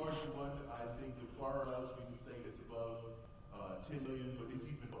it is a larger one. I think the FAR allows me to say it's above 10 million, but it's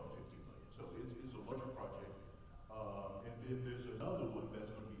even above 50 million. So it's a larger project. And then there's another one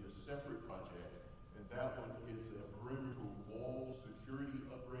that's going to be a separate project, and that one is a perimeter wall security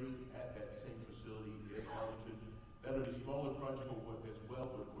upgrade at that same facility in Arlington. That'll be a smaller project as well,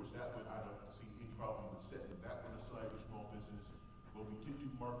 but of course that one I don't see any problem with setting that one aside for small business. But we did do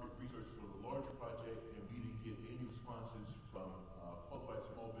market research for the larger project, and we didn't get any responses from qualified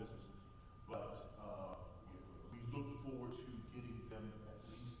small business. But we look forward to getting them at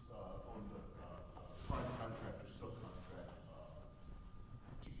least on the prime contract or subcontract.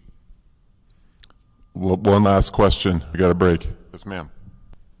 One last question. We got a break. Yes, ma'am.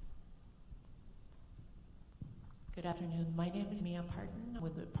 Good afternoon. My name is Mia Parton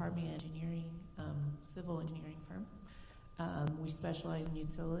with the Parton Engineering, civil engineering firm. We specialize in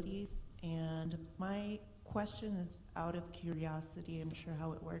utilities, and my question is out of curiosity. I'm not sure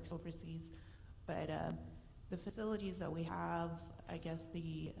how it works overseas, but the facilities that we have, I guess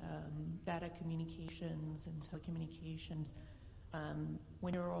the data communications and telecommunications,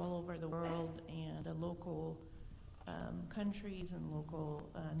 when you're all over the world and the local countries and local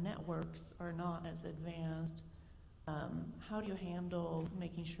networks are not as advanced, how do you handle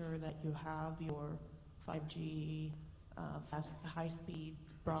making sure that you have your 5G, high-speed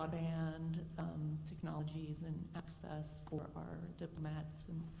broadband technologies and access for our diplomats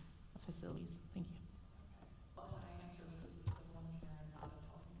and facilities? Thank you. Well, I answer this as a civil engineer and not a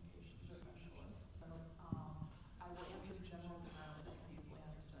telecommunications specialist. So I will answer the general terms that can be easily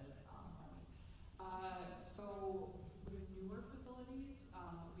understood. So with newer facilities,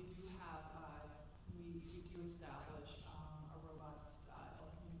 we do have, we do establish a robust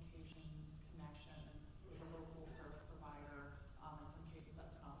telecommunications connection with a local service provider. In some cases,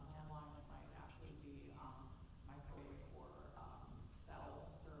 that's not landline; it might actually be microwave or cell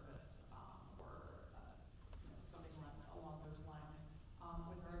service or something along those lines.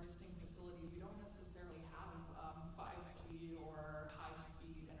 With our existing facilities, we don't necessarily have 5G or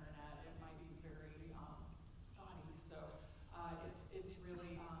high-speed internet. It might be very spotty. So it's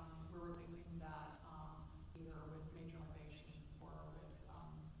really we're replacing that either with major renovations or with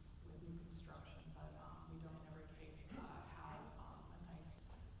new construction. But we don't in every case have a nice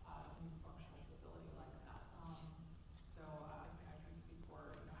new functional facility like that. So I can speak for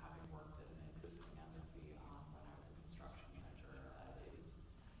having worked at an existing embassy when I was a construction manager.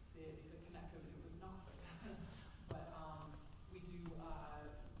 The connectivity was not good. But we do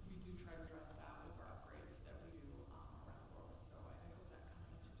try to address that with our upgrades that we do around the world. So I hope that kind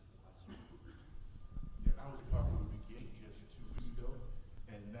of answers the question. Yeah, I was in Papua New Guinea just 2 weeks ago,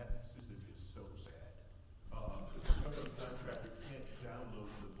 and that system is so sad. The subcontractor can't download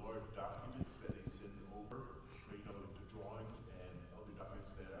the large documents that they send over, the drawings and other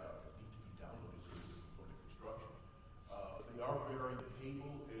documents that need to be downloaded for the construction. They are burying the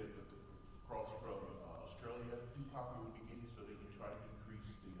cable across from Australia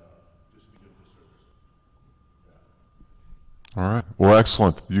All right. Well,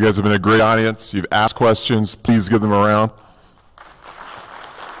 excellent. You guys have been a great audience. You've asked questions. Please give them a round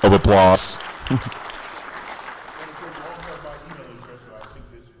of applause. And of course, you all have my email address, so I think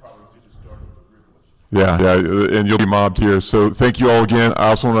this is probably just a start of a rigorous. Yeah, and you'll be mobbed here. So thank you all again. I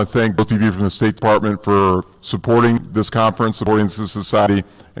also want to thank both of you from the State Department for supporting this conference, supporting this society,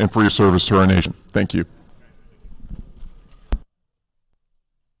 and for your service to our nation. Thank you.